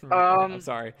 I'm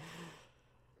sorry.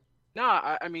 No,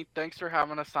 I mean, thanks for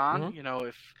having us on.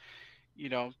 If,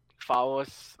 follow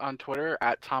us on Twitter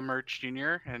at Tom Merch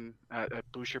Jr. and at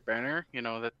Blue Shirt Banner,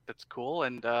 that's cool.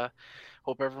 And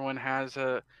hope everyone has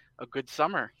a good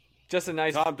summer. Just a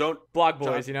nice blog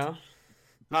boys,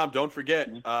 Tom, don't forget,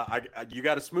 you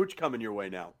got a smooch coming your way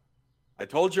now. I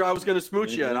told you I was going to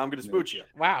smooch you, and I'm going to smooch you.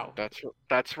 Wow.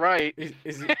 That's right.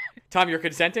 Tom, you're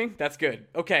consenting? That's good.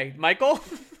 Okay, Michael?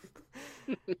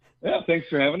 Yeah, thanks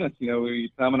for having us.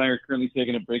 Tom and I are currently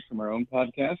taking a break from our own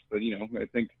podcast, but, I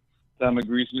think Tom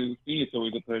agrees with me. It's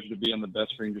always a pleasure to be on the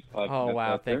Best Rangers podcast. Oh,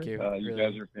 wow, thank you. You really.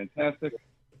 Guys are fantastic.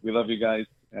 We love you guys,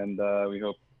 and we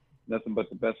hope nothing but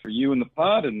the best for you in the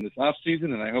pod and this off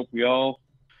season, and I hope we all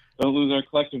don't lose our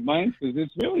collective minds, because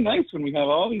it's really nice when we have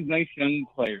all these nice young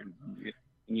players,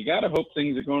 and you got to hope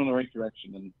things are going in the right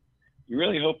direction, and you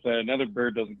really hope that another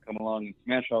bird doesn't come along and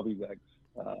smash all these eggs.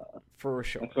 For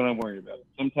sure. That's what I'm worried about.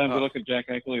 Sometimes I look at Jack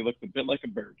Eichel, he looks a bit like a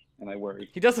bird, and I worry.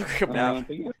 He does look like a bird.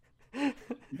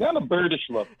 He's got a birdish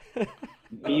look.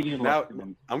 Now,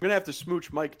 I'm going to have to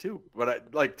smooch Mike, too.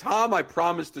 But Tom, I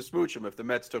promised to smooch him if the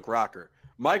Mets took Rocker.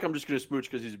 Mike, I'm just going to smooch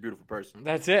because he's a beautiful person.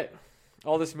 That's it.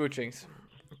 All the smoochings.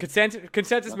 Consent to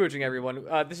smooching, everyone.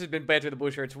 This has been Banter the Blue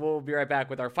Shirts. We'll be right back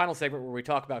with our final segment where we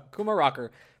talk about Kumar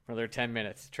Rocker for another 10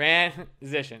 minutes.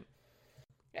 Transition.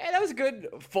 Hey, that was a good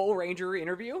full Ranger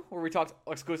interview where we talked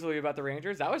exclusively about the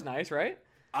Rangers. That was nice, right?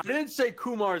 I didn't say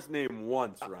Kumar's name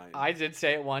once, Ryan. I did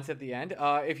say it once at the end.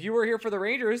 If you were here for the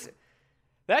Rangers,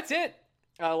 that's it.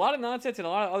 A lot of nonsense and a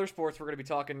lot of other sports we're going to be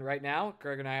talking right now.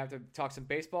 Greg and I have to talk some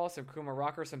baseball, some Kumar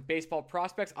Rocker, some baseball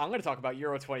prospects. I'm going to talk about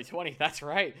Euro 2020. That's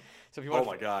right. So if you want,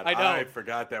 my God, I know. I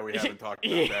forgot that we haven't talked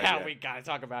about that yet. Yeah, we got to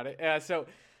talk about it. So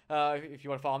if you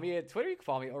want to follow me at Twitter, you can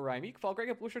follow me at Orion. You can follow Greg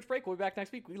at Blue Shirts Break. We'll be back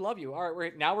next week. We love you. All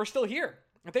right, we're still here.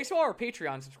 And thanks to all our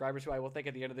Patreon subscribers, who I will thank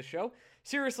at the end of the show.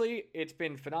 Seriously, it's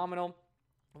been phenomenal.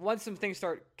 Once some things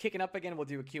start kicking up again, we'll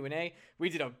do a Q&A. We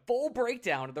did a full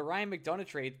breakdown of the Ryan McDonagh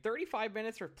trade, 35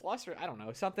 minutes or plus, or I don't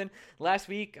know, something. Last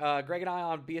week, Greg and I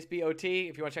on BSBOT.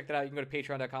 If you want to check that out, you can go to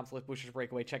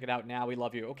patreon.com/BlueShirtsBreakaway. Check it out now. We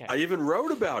love you. Okay. I even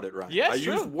wrote about it, Ryan. Yes, I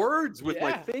used words with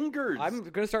my fingers. I'm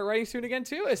going to start writing soon again,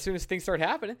 too, as soon as things start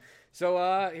happening.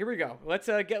 So here we go. Let's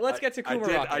get to Kumar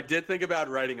Rocker. I did think about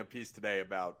writing a piece today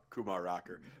about Kumar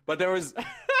Rocker, but there was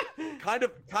kind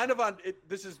of on it.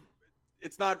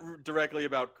 It's not directly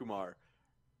about Kumar.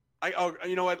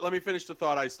 You know what? Let me finish the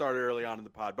thought I started early on in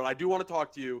the pod. But I do want to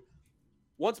talk to you.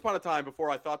 Once upon a time, before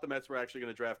I thought the Mets were actually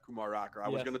going to draft Kumar Rocker, I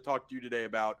was going to talk to you today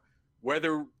about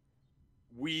whether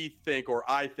we think, or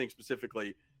I think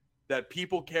specifically, that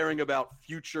people caring about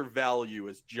future value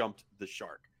has jumped the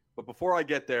shark. But before I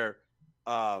get there,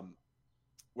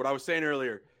 what I was saying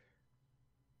earlier,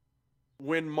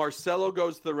 when Marcelo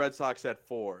goes to the Red Sox at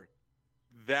 4,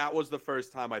 that was the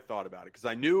first time I thought about it because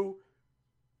I knew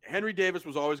Henry Davis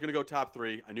was always going to go top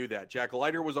 3. I knew that. Jack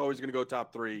Leiter was always going to go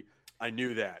top 3. I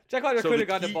knew that. Jack Leiter could have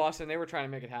gone to Boston. They were trying to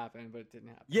make it happen, but it didn't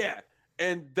happen. Yeah,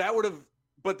 and that would have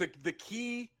 – but the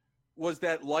key was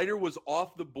that Leiter was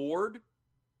off the board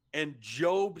and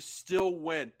Job still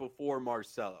went before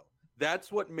Marcelo.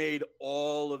 That's what made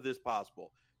all of this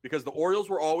possible because the Orioles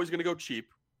were always going to go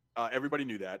cheap. Everybody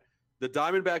knew that. The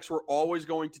Diamondbacks were always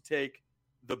going to take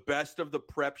the best of the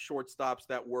prep shortstops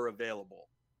that were available.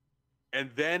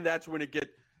 And then that's when it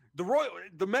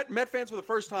the Met fans for the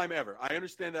first time ever. I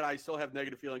understand that I still have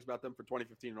negative feelings about them for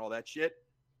 2015 and all that shit.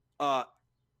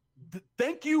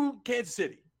 Thank you, Kansas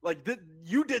City. Like,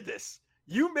 you did this.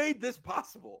 You made this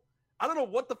possible. I don't know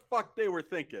what the fuck they were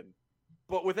thinking,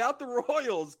 but without the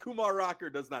Royals, Kumar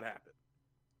Rocker does not happen.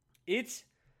 It's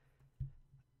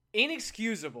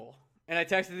inexcusable, and I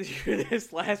texted you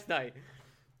this last night.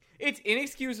 It's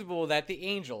inexcusable that the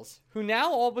Angels, who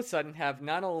now all of a sudden have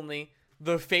not only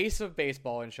the face of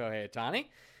baseball in Shohei Ohtani,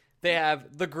 they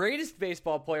have the greatest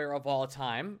baseball player of all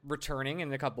time returning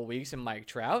in a couple weeks in Mike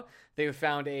Trout. They've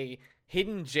found a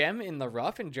hidden gem in the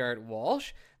rough in Jarrett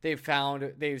Walsh. They've signed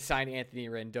Anthony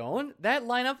Rendon. That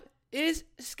lineup is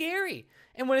scary.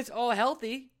 And when it's all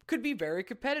healthy, could be very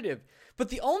competitive. But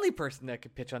the only person that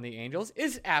could pitch on the Angels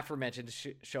is aforementioned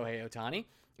Shohei Ohtani.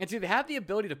 And to have the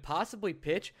ability to possibly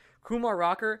pitch Kumar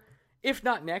Rocker, if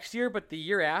not next year, but the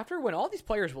year after, when all these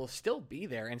players will still be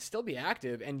there and still be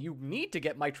active, and you need to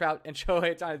get Mike Trout and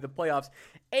Shohei Ohtani to the playoffs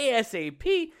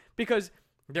ASAP because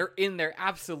they're in their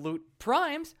absolute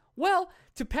primes. Well,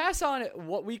 to pass on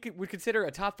what we would consider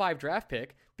a top 5 draft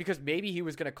pick because maybe he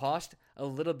was going to cost a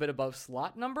little bit above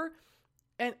slot number.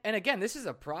 And again, this is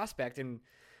a prospect,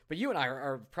 but you and I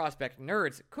are prospect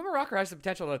nerds. Kumar Rocker has the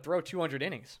potential to throw 200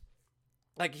 innings.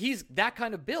 Like, he's that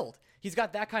kind of build. He's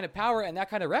got that kind of power and that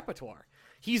kind of repertoire.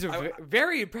 He's a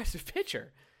very impressive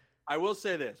pitcher. I will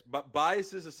say this, but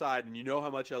biases aside, and you know how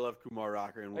much I love Kumar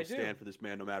Rocker and will stand for this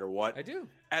man no matter what. I do.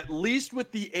 At least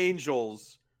with the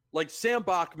Angels, like Sam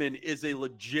Bachman is a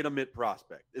legitimate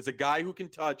prospect. Is a guy who can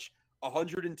touch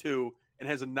 102 and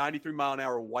has a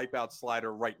 93-mile-an-hour wipeout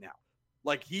slider right now.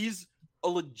 Like, he's a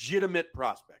legitimate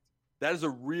prospect. That is a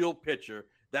real pitcher.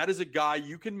 That is a guy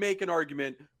you can make an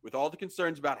argument with all the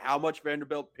concerns about how much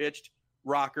Vanderbilt pitched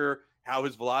Rocker, how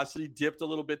his velocity dipped a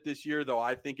little bit this year, though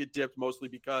I think it dipped mostly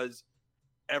because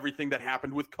everything that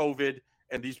happened with COVID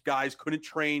and these guys couldn't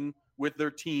train with their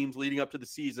teams leading up to the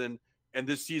season. And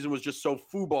this season was just so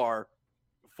FUBAR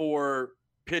for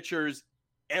pitchers,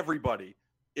 everybody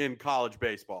in college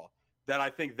baseball, that I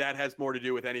think that has more to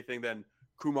do with anything than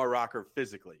Kumar Rocker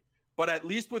physically. But at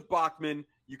least with Bachman,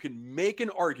 you can make an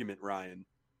argument, Ryan,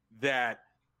 that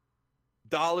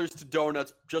dollars to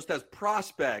donuts, just as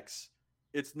prospects,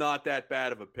 it's not that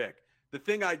bad of a pick. The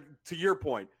thing to your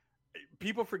point,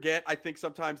 people forget, I think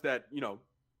sometimes that,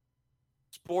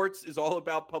 sports is all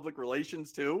about public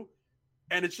relations too.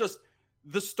 And it's just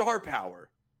the star power.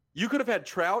 You could have had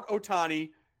Trout,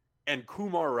 Ohtani, and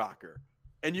Kumar Rocker,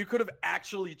 and you could have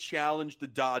actually challenged the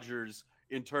Dodgers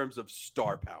in terms of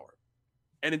star power.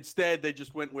 And instead, they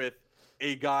just went with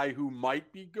a guy who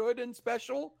might be good and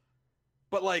special.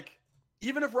 But, like,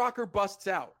 even if Rocker busts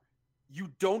out, you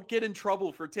don't get in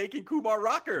trouble for taking Kumar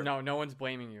Rocker. No one's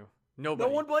blaming you. Nobody.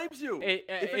 No one blames you.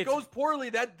 If it goes poorly,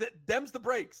 that them's the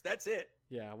breaks. That's it.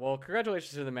 Yeah, well,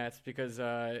 congratulations to the Mets because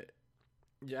I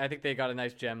think they got a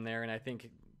nice gem there, and I think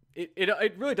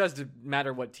it really does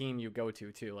matter what team you go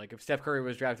to, too. Like, if Steph Curry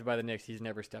was drafted by the Knicks, he's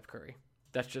never Steph Curry.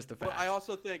 That's just a fact. But I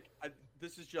also think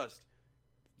this is just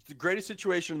the greatest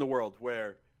situation in the world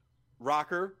where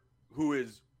Rocker, who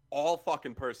is all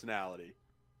fucking personality,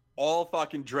 all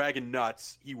fucking dragon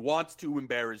nuts, he wants to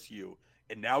embarrass you,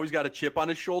 and now he's got a chip on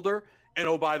his shoulder, and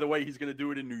oh, by the way, he's going to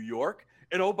do it in New York,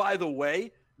 and oh, by the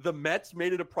way, the Mets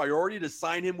made it a priority to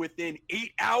sign him within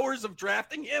 8 hours of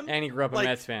drafting him. And he grew up a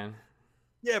Mets fan.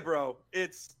 Yeah, bro.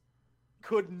 This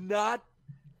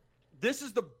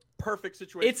is the perfect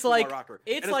situation. It's like Rocker.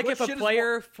 It's like if a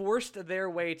player forced their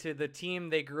way to the team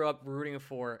they grew up rooting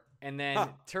for and then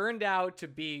turned out to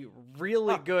be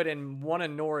really good and won a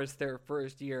Norris their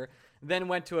first year, then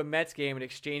went to a Mets game and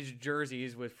exchanged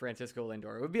jerseys with Francisco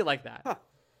Lindor. It would be like that.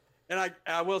 And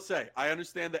I will say, I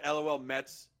understand the LOL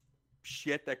Mets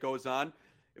shit that goes on.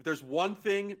 If there's one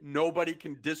thing nobody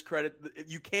can discredit,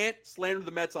 you can't slander the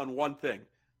Mets on one thing.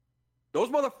 Those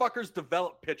motherfuckers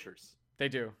develop pitchers. They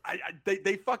do.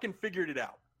 They fucking figured it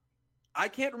out. I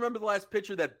can't remember the last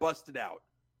pitcher that busted out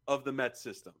of the Mets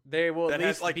system. They will at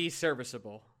least be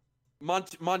serviceable.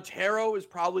 Montero is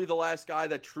probably the last guy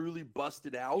that truly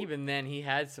busted out. Even then, he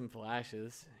had some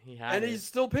flashes. He's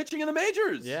still pitching in the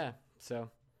majors. Yeah, so.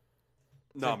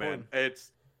 No, man,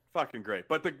 it's fucking great.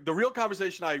 But the real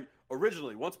conversation I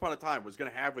originally, once upon a time, was going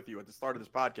to have with you at the start of this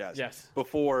podcast. Yes.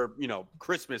 Before,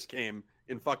 Christmas came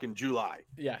in fucking July.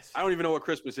 Yes. I don't even know what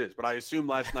Christmas is, but I assume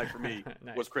last night for me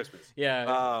nice. was Christmas. Yeah.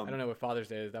 I don't know what Father's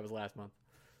Day is. That was last month.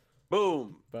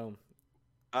 Boom.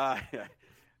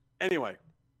 Anyway,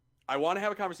 I want to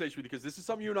have a conversation with you because this is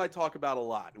something you and I talk about a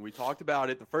lot. And we talked about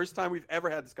it. The first time we've ever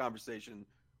had this conversation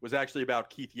was actually about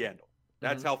Keith Yandel.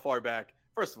 That's how far back,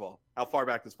 first of all, how far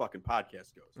back this fucking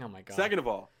podcast goes. Oh, my God. Second of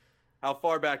all, how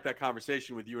far back that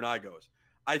conversation with you and I goes.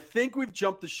 I think we've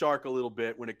jumped the shark a little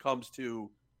bit when it comes to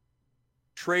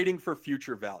trading for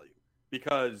future value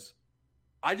because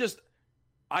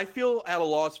I feel at a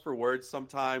loss for words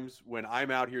sometimes when I'm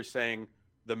out here saying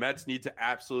the Mets need to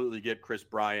absolutely get Chris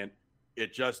Bryant.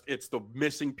 It's the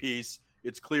missing piece.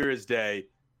 It's clear as day.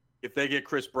 If they get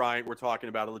Chris Bryant, we're talking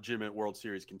about a legitimate World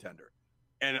Series contender.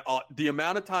 And the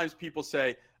amount of times people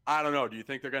say, I don't know, do you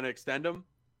think they're going to extend him?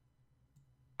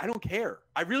 I don't care.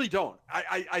 I really don't.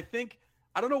 I think,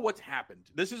 I don't know what's happened.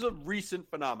 This is a recent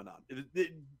phenomenon.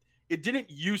 It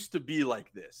didn't used to be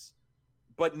like this.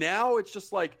 But now it's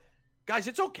just like, guys,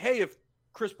 it's okay if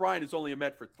Chris Bryant is only a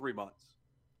Met for 3 months.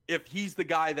 If he's the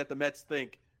guy that the Mets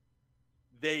think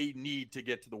they need to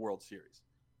get to the World Series.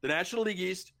 The National League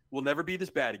East will never be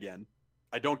this bad again.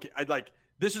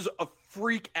 This is a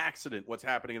freak accident what's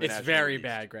happening in the National League East. It's very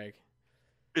bad, Greg.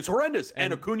 It's horrendous.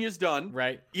 And Acuna's done.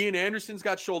 Right. Ian Anderson's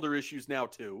got shoulder issues now,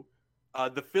 too.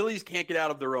 The Phillies can't get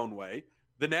out of their own way.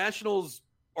 The Nationals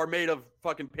are made of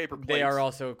fucking paper plates. They are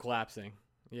also collapsing.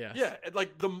 Yes. Yeah.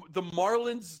 Like the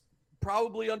Marlins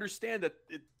probably understand that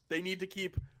they need to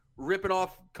keep ripping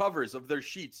off covers of their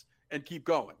sheets and keep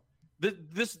going.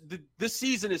 This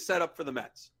season is set up for the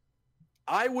Mets.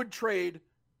 I would trade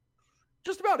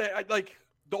just about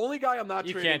the only guy I'm not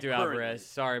trading. You can't do Alvarez.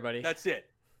 Sorry, buddy. That's it.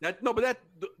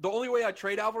 The only way I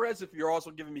trade Alvarez if you're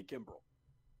also giving me Kimbrel.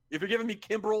 If you're giving me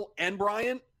Kimbrel and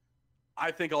Bryant,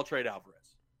 I think I'll trade Alvarez.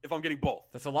 If I'm getting both.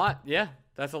 That's a lot. Yeah.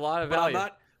 That's a lot of value.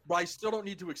 But I still don't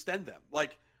need to extend them.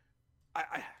 Like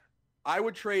I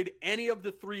would trade any of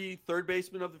the 3 third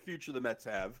basemen of the future the Mets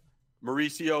have,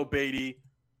 Mauricio, Beatty,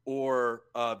 or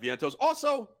Vientos.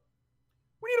 Also,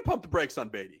 we need to pump the brakes on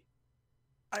Beatty.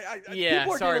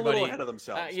 People are sorry, getting a little buddy. ahead of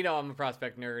themselves. I'm a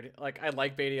prospect nerd. Like, I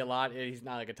like Beatty a lot. He's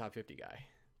not like a top 50 guy.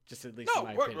 Just at least in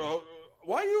my opinion.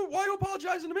 Why are you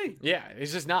apologizing to me? Yeah,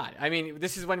 it's just not. I mean,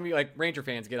 this is when we Ranger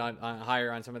fans get on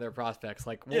higher on some of their prospects.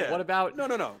 Like, what about no?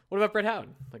 What about Brett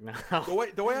Howden? Like, no.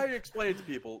 The way I explain it to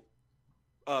people,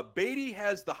 Beatty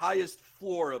has the highest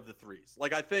floor of the 3s.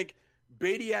 Like, I think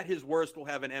Beatty at his worst will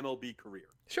have an MLB career.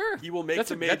 Sure, he will make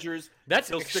the majors.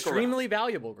 That's extremely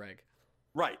valuable, Greg.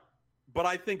 Right, but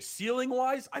I think ceiling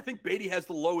wise, I think Beatty has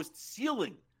the lowest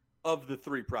ceiling of the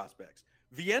 3 prospects.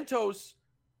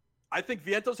 I think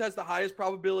Vientos has the highest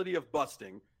probability of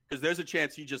busting because there's a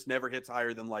chance he just never hits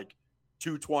higher than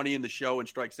 220 in the show and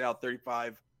strikes out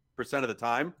 35% of the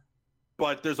time.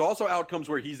 But there's also outcomes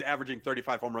where he's averaging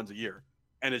 35 home runs a year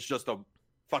and it's just a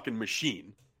fucking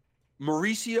machine.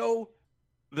 Mauricio,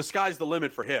 the sky's the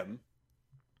limit for him.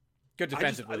 Good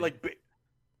defensively.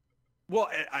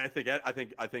 I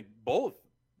think both.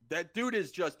 That dude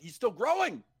is he's still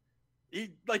growing.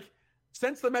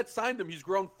 Since the Mets signed him, he's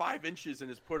grown 5 inches and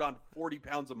has put on 40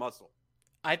 pounds of muscle.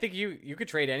 I think you could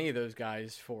trade any of those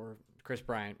guys for Chris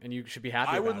Bryant, and you should be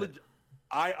happy about it.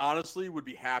 I honestly would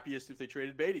be happiest if they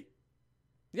traded Beatty.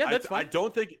 Yeah, that's fine. I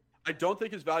don't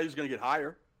think his value is going to get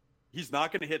higher. He's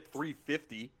not going to hit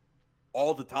 350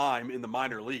 all the time in the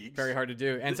minor leagues. Very hard to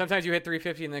do. And sometimes you hit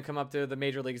 350 and then come up to the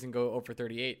major leagues and go 0 for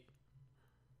 38.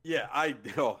 Yeah,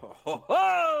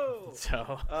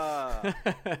 So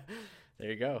there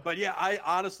you go. But yeah, I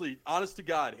honestly, honest to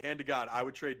God, hand to God, I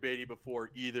would trade Beatty before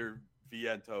either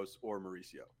Vientos or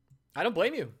Mauricio. I don't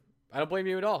blame you. I don't blame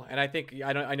you at all. And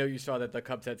I know you saw that the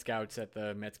Cubs had scouts at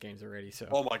the Mets games already. So.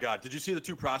 Oh my God, did you see the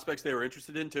 2 prospects they were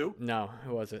interested in too? No,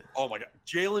 who was it? Oh my God,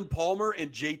 Jalen Palmer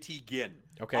and JT Ginn.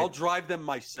 Okay, I'll drive them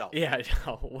myself. Yeah,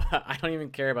 I don't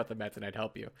even care about the Mets, and I'd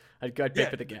help you. I'd pay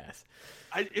for the gas.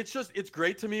 It's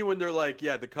great to me when they're like,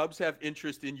 the Cubs have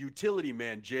interest in utility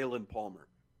man Jalen Palmer.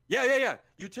 Yeah.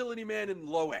 Utility man in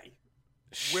low A.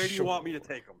 Where do you want me to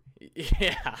take him?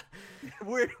 Yeah.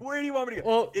 Where do you want me to go?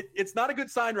 Well, it's not a good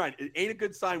sign, Ryan. It ain't a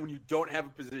good sign when you don't have a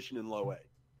position in low A.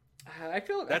 I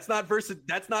feel that's not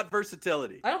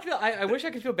versatility. I wish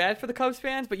I could feel bad for the Cubs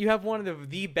fans, but you have one of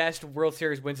the best World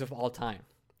Series wins of all time.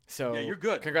 So yeah, you're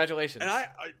good. Congratulations. And I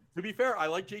to be fair, I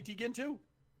like JT Ginn too.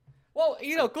 Well,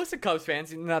 listen, Cubs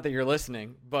fans, not that you're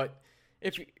listening, but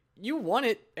if you won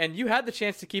it and you had the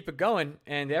chance to keep it going,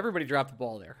 and everybody dropped the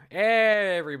ball there.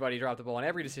 Everybody dropped the ball in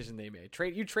every decision they made.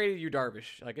 You traded Yu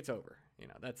Darvish, like it's over.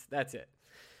 That's it.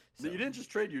 So, you didn't just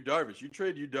trade Yu Darvish. You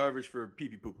traded Yu Darvish for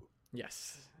pee-pee poo-poo.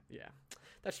 Yes. Yeah.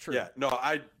 That's true. Yeah. No.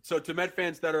 So to Met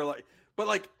fans that are like, but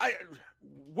like,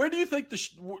 when do you think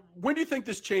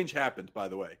this change happened? By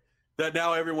the way, that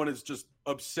now everyone is just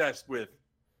obsessed with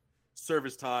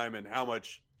service time and how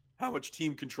much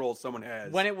team control someone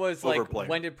has. When it was over like, player.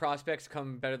 when did prospects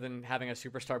come better than having a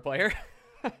superstar player?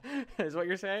 Is what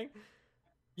you're saying?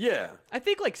 Yeah. I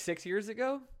think like 6 years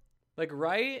ago, like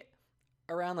right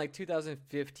around like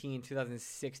 2015,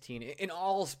 2016 in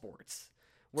all sports.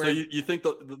 So you think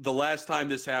the last time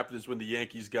this happened is when the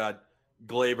Yankees got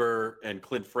Glaber and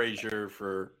Clint Frazier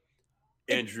for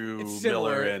Andrew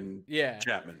Miller and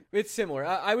Chapman. It's similar.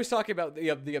 I was talking about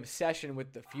the obsession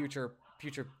with the future.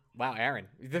 Wow, Aaron,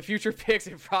 the future picks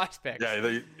and prospects.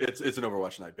 Yeah, it's an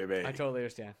Overwatch night, baby. I totally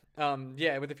understand.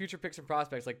 With the future picks and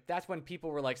prospects, like that's when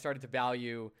people were like started to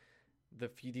value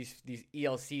these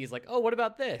ELCs. Like, oh, what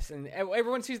about this? And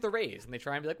everyone sees the Rays, and they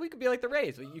try and be like, we could be like the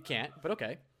Rays. Well, you can't, but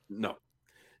okay. No,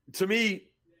 to me,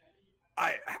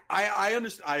 I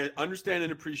understand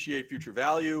and appreciate future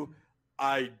value.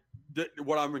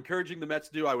 What I'm encouraging the Mets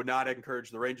to do, I would not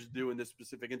encourage the Rangers to do in this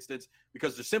specific instance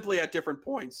because they're simply at different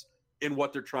points in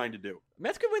what they're trying to do.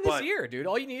 Mets could win this year, dude.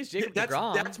 All you need is Jacob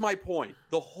deGrom. That's my point.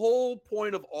 The whole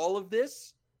point of all of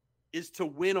this is to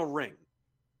win a ring.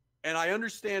 And I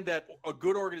understand that a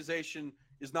good organization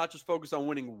is not just focused on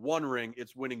winning one ring,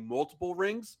 it's winning multiple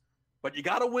rings. But you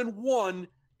got to win one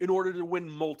in order to win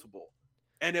multiple.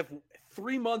 And if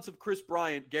 3 months of Chris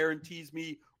Bryant guarantees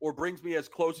me or brings me as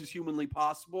close as humanly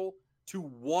possible to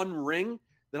one ring,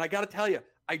 then I got to tell you,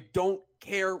 I don't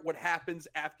care what happens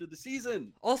after the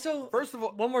season. Also, first of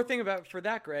all, one more thing for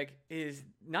that, Greg, is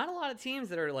not a lot of teams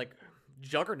that are like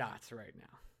juggernauts right now.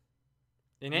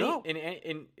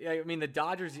 I mean, the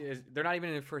Dodgers they're not even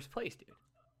in first place,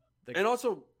 dude. And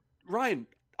also, Ryan,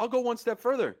 I'll go one step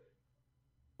further.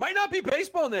 Might not be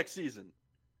baseball next season.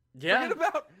 Yeah.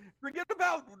 Forget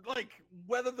about like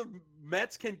whether the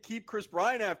Mets can keep Chris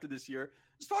Bryant after this year.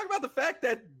 Let's talk about the fact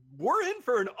that we're in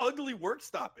for an ugly work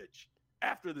stoppage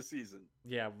after the season.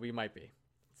 Yeah, we might be.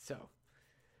 So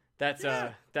that's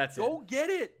Go get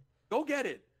it. Go get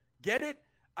it. Get it.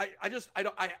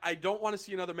 I don't want to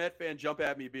see another Met fan jump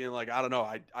at me being like, I don't know.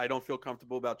 I don't feel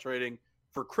comfortable about trading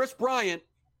for Chris Bryant,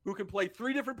 who can play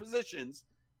 3 different positions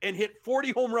and hit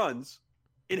 40 home runs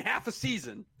in half a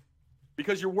season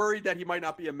because you're worried that he might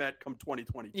not be a Met come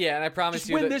 2020. Yeah, and I promise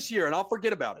you win this year and I'll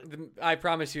forget about it. I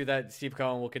promise you that Steve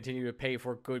Cohen will continue to pay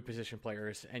for good position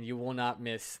players, and you will not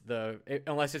miss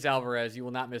unless it's Alvarez, you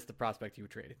will not miss the prospect you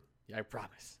traded. Yeah, I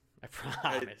promise.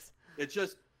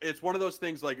 It's one of those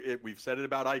things like we've said it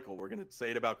about Eichel. We're going to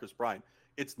say it about Chris Bryant.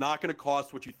 It's not going to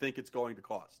cost what you think it's going to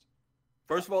cost.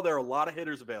 First of all, there are a lot of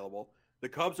hitters available. The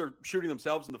Cubs are shooting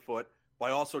themselves in the foot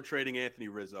by also trading Anthony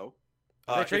Rizzo.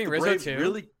 Are they trading Rizzo too?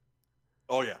 Really?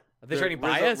 Oh, yeah. Are they trading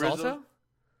Baez also?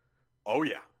 Oh,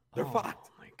 yeah. They're fucked.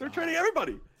 They're trading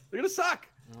everybody. They're going to suck.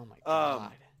 Oh, my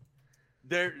God.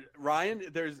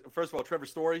 First of all, Trevor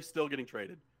Story still getting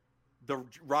traded. The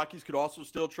Rockies could also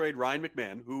still trade Ryan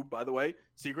McMahon, who, by the way,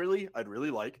 secretly, I'd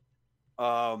really like.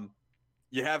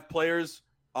 You have players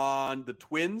on the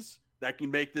Twins that can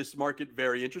make this market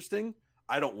very interesting.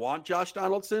 I don't want Josh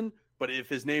Donaldson, but if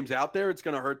his name's out there, it's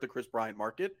going to hurt the Chris Bryant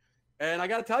market. And I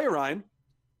got to tell you, Ryan,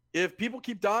 if people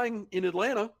keep dying in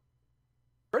Atlanta,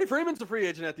 Freddie Freeman's a free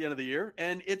agent at the end of the year,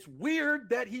 and it's weird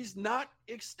that he's not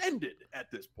extended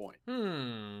at this point.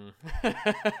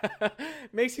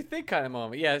 Makes you think kind of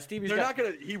moment. Yeah, Stevie's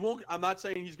I'm not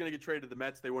saying he's going to get traded to the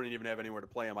Mets. They wouldn't even have anywhere to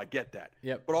play him. I get that.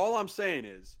 Yep. But all I'm saying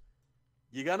is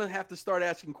you're going to have to start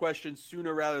asking questions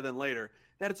sooner rather than later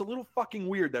that it's a little fucking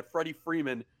weird that Freddie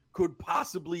Freeman could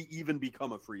possibly even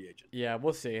become a free agent. Yeah,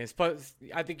 we'll see.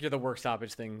 I think you're the work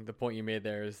stoppage thing. The point you made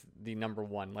there is the number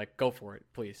one. Like, go for it,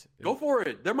 please. Go for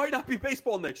it. There might not be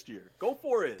baseball next year. Go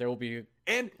for it. There will be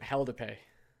hell to pay.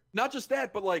 Not just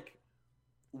that, but like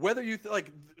whether you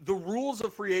the rules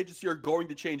of free agency are going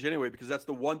to change anyway because that's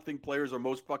the one thing players are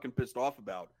most fucking pissed off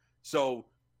about. So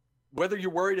whether you're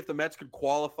worried if the Mets could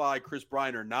qualify Chris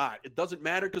Bryant or not, it doesn't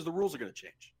matter because the rules are going to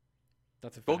change.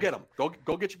 That's a fact. Go get him.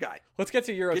 Go get your guy. Let's get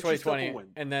to Euro 2020,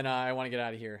 and then I want to get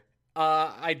out of here.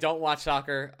 I don't watch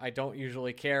soccer. I don't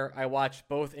usually care. I watched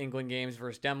both England games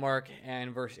versus Denmark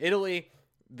and versus Italy.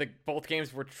 Both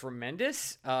games were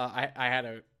tremendous. I had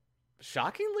a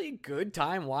shockingly good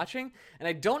time watching, and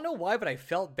I don't know why, but I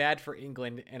felt bad for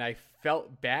England, and I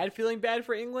felt bad feeling bad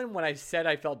for England when I said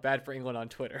I felt bad for England on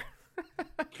Twitter.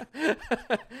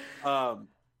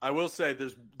 I will say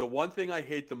there's the one thing I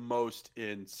hate the most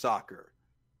in soccer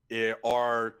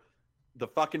are the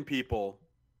fucking people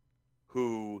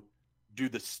who do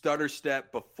the stutter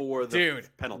step before the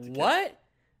penalty kick. What?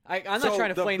 I'm not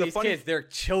trying to blame these kids. They're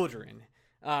children.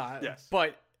 Yes.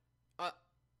 But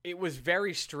it was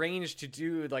very strange to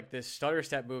do like this stutter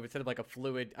step move instead of like a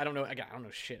fluid. I don't know. Again, I don't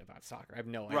know shit about soccer. I have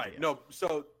no idea. Right. No.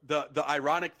 So the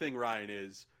ironic thing, Ryan,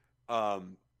 is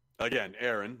again,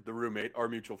 Aaron, the roommate, our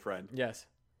mutual friend. Yes.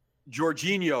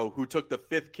 Jorginho, who took the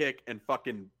fifth kick and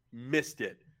fucking missed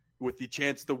it with the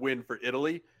chance to win for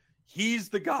Italy. He's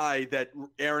the guy that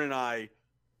Aaron and I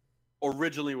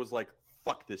originally was like,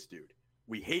 fuck this dude.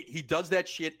 He does that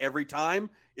shit every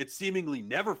time. It seemingly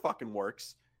never fucking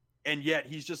works. And yet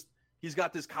he's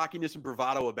got this cockiness and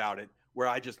bravado about it where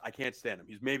I can't stand him.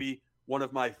 He's maybe one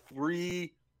of my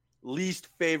 3 least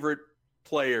favorite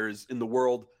players in the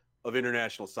world of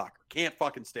international soccer. Can't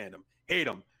fucking stand him. Hate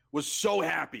him. Was so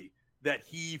happy that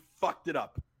he fucked it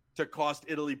up to cost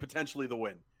Italy potentially the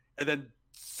win. And then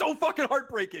so fucking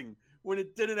heartbreaking when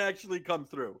it didn't actually come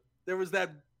through. There was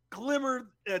that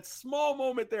glimmer, that small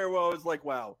moment there where I was like,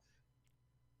 wow,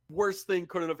 worst thing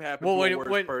couldn't have happened to a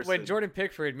worse person. When Jordan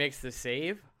Pickford makes the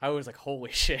save, I was like,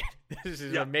 holy shit, this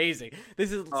is amazing.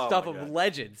 This is stuff of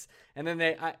legends. And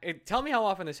then tell me how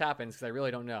often this happens, because I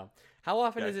really don't know. How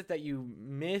often is it that you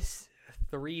miss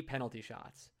 3 penalty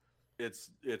shots? It's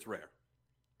rare.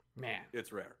 Man.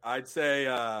 It's rare. I'd say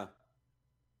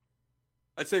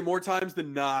more times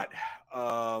than not.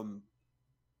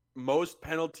 Most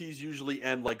penalties usually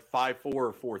end like 5-4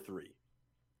 or 4-3.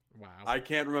 Wow. I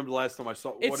can't remember the last time I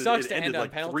saw it. Sucks to end on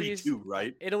like penalties. 3-2,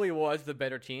 right? Italy was the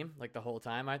better team, like the whole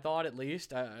time. I thought, at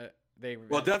least.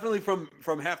 Definitely from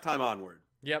halftime onward.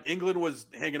 Yep. England was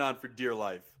hanging on for dear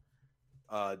life.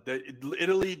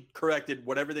 Italy corrected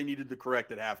whatever they needed to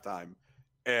correct at halftime,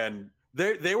 and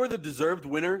they were the deserved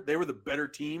winner. They were the better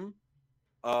team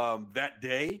that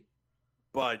day.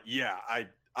 But yeah,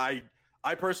 I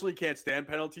personally can't stand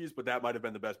penalties, but that might have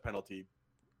been the best penalty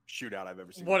shootout I've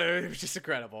ever seen. It was just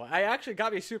incredible. I actually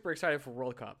got me super excited for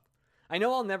World Cup. I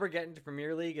know I'll never get into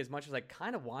Premier League as much as I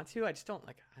kind of want to. I just don't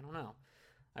I don't know.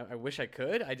 I wish I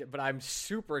could. But I'm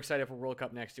super excited for World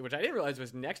Cup next year, which I didn't realize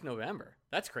was next November.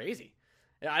 That's crazy.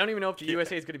 I don't even know if the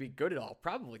USA is going to be good at all.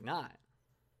 Probably not.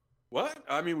 What?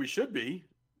 I mean, we should be.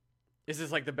 Is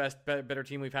this like the better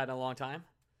team we've had in a long time?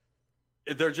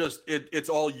 They're just it's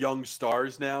all young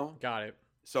stars now. Got it.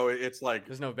 So it's like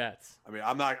there's no vets. I mean,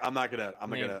 I'm not gonna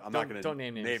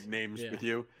name names with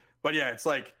you, but yeah, it's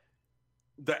like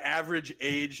the average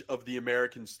age of the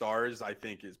American stars. I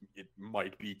think it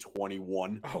might be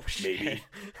 21. Oh shit.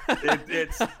 Maybe.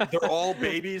 They're all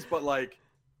babies, but like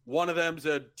one of them's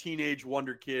a teenage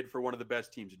wonder kid for one of the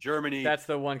best teams in Germany. That's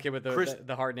the one kid with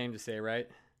the hard name to say, right?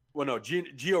 Well, no,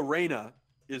 Gio Reyna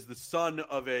is the son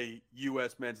of a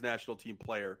U.S. men's national team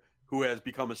player who has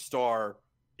become a star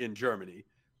in Germany.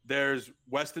 There's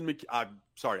Weston I'm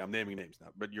sorry, I'm naming names now,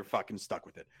 but you're fucking stuck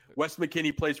with it. Weston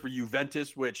McKennie plays for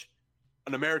Juventus, which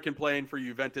an American playing for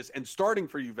Juventus and starting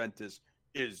for Juventus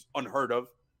is unheard of.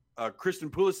 Christian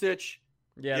Pulisic.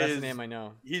 Yeah, that's the name I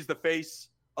know. He's the face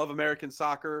of American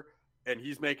soccer, and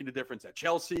he's making a difference at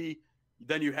Chelsea.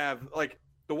 Then you have, like,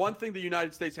 the one thing the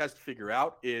United States has to figure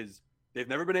out is they've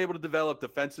never been able to develop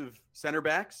defensive center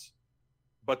backs,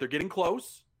 but they're getting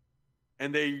close.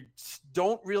 And they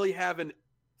don't really have an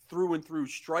through-and-through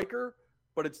striker,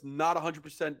 but it's not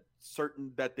 100%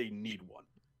 certain that they need one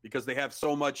because they have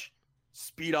so much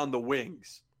speed on the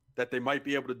wings that they might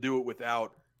be able to do it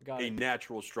without a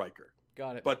natural striker.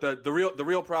 Got it. But the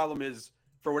real problem is,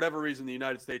 for whatever reason, the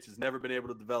United States has never been able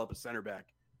to develop a center back,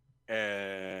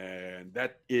 and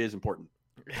that is important.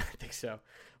 I think so.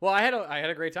 Well, I had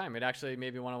a great time. It actually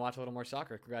made me want to watch a little more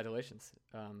soccer. Congratulations.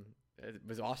 It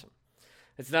was awesome.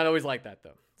 It's not always like that,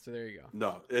 though. So there you go.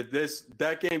 No,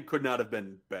 that game could not have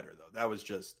been better, though. That was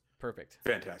just perfect.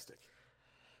 Fantastic.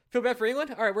 Feel bad for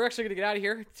England. All right, we're actually going to get out of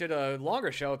here to the longer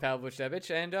show of Pavel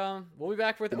Buchnevich, and we'll be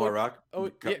back with Kumar Rocker.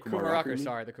 Kumar Rocker.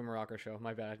 Sorry, the Kumar Rocker show.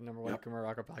 My bad. Number one Kumar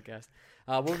Rocker podcast.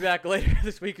 We'll be back later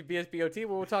this week at BSBOT,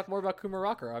 where we'll talk more about Kumar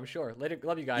Rocker, I'm sure. Later,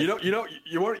 love you guys.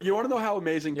 You want to know how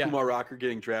amazing Kumar Rocker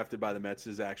getting drafted by the Mets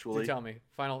is actually? Do tell me.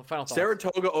 Final thoughts.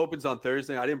 Saratoga opens on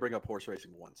Thursday. I didn't bring up horse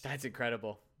racing once. That's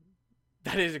incredible.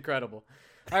 That is incredible.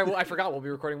 All right, well, I forgot we'll be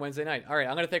recording Wednesday night. All right,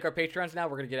 I'm going to thank our Patrons now.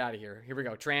 We're going to get out of here. Here we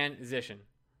go. Transition.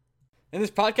 And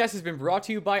this podcast has been brought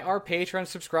to you by our Patreon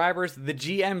subscribers, the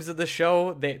GMs of the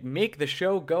show that make the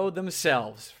show go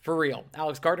themselves. For real.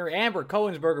 Alex Gardner, Amber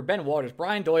Cohensberger, Ben Waters,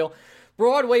 Brian Doyle,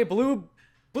 Broadway Blue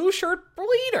Shirt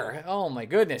Bleeder. Oh my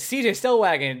goodness. CJ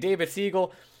Stellwagen, David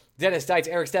Siegel, Dennis Dietz,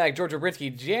 Eric Static, George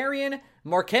Obrinsky, Jarian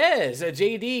Marquez,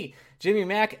 JD, Jimmy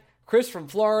Mack, Chris from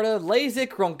Florida, Lazik,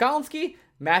 Gronkowski,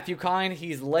 Matthew Kine,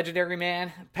 he's legendary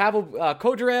man, Pavel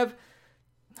Kodrev,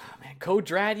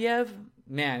 Kodradyev,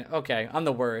 man, okay, I'm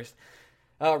the worst.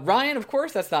 Ryan, of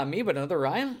course, that's not me, but another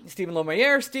Ryan. Stephen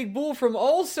Lomayer, Steve Bull from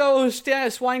also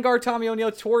Swinegard, Tommy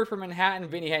O'Neill, Tori from Manhattan,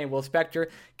 Vinny Hay, and Will Spector.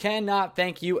 Cannot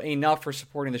thank you enough for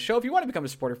supporting the show. If you want to become a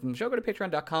supporter from the show, go to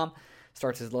patreon.com.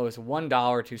 Starts as low as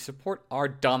 $1 to support our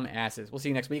dumb asses. We'll see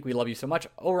you next week. We love you so much.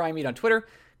 Orion Mead on Twitter.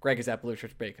 Greg is at Blue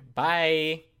Shirts Break.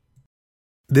 Bye.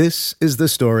 This is the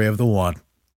story of the one.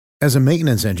 As a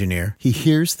maintenance engineer, he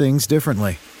hears things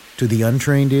differently. To the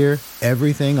untrained ear,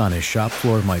 everything on his shop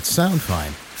floor might sound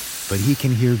fine, but he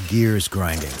can hear gears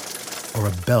grinding or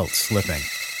a belt slipping.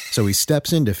 So he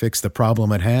steps in to fix the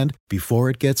problem at hand before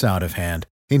it gets out of hand.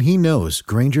 And he knows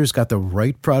Grainger's got the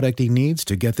right product he needs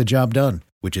to get the job done,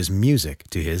 which is music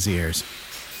to his ears.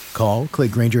 Call,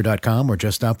 click Grainger.com, or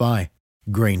just stop by.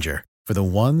 Grainger, for the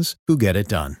ones who get it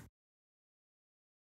done.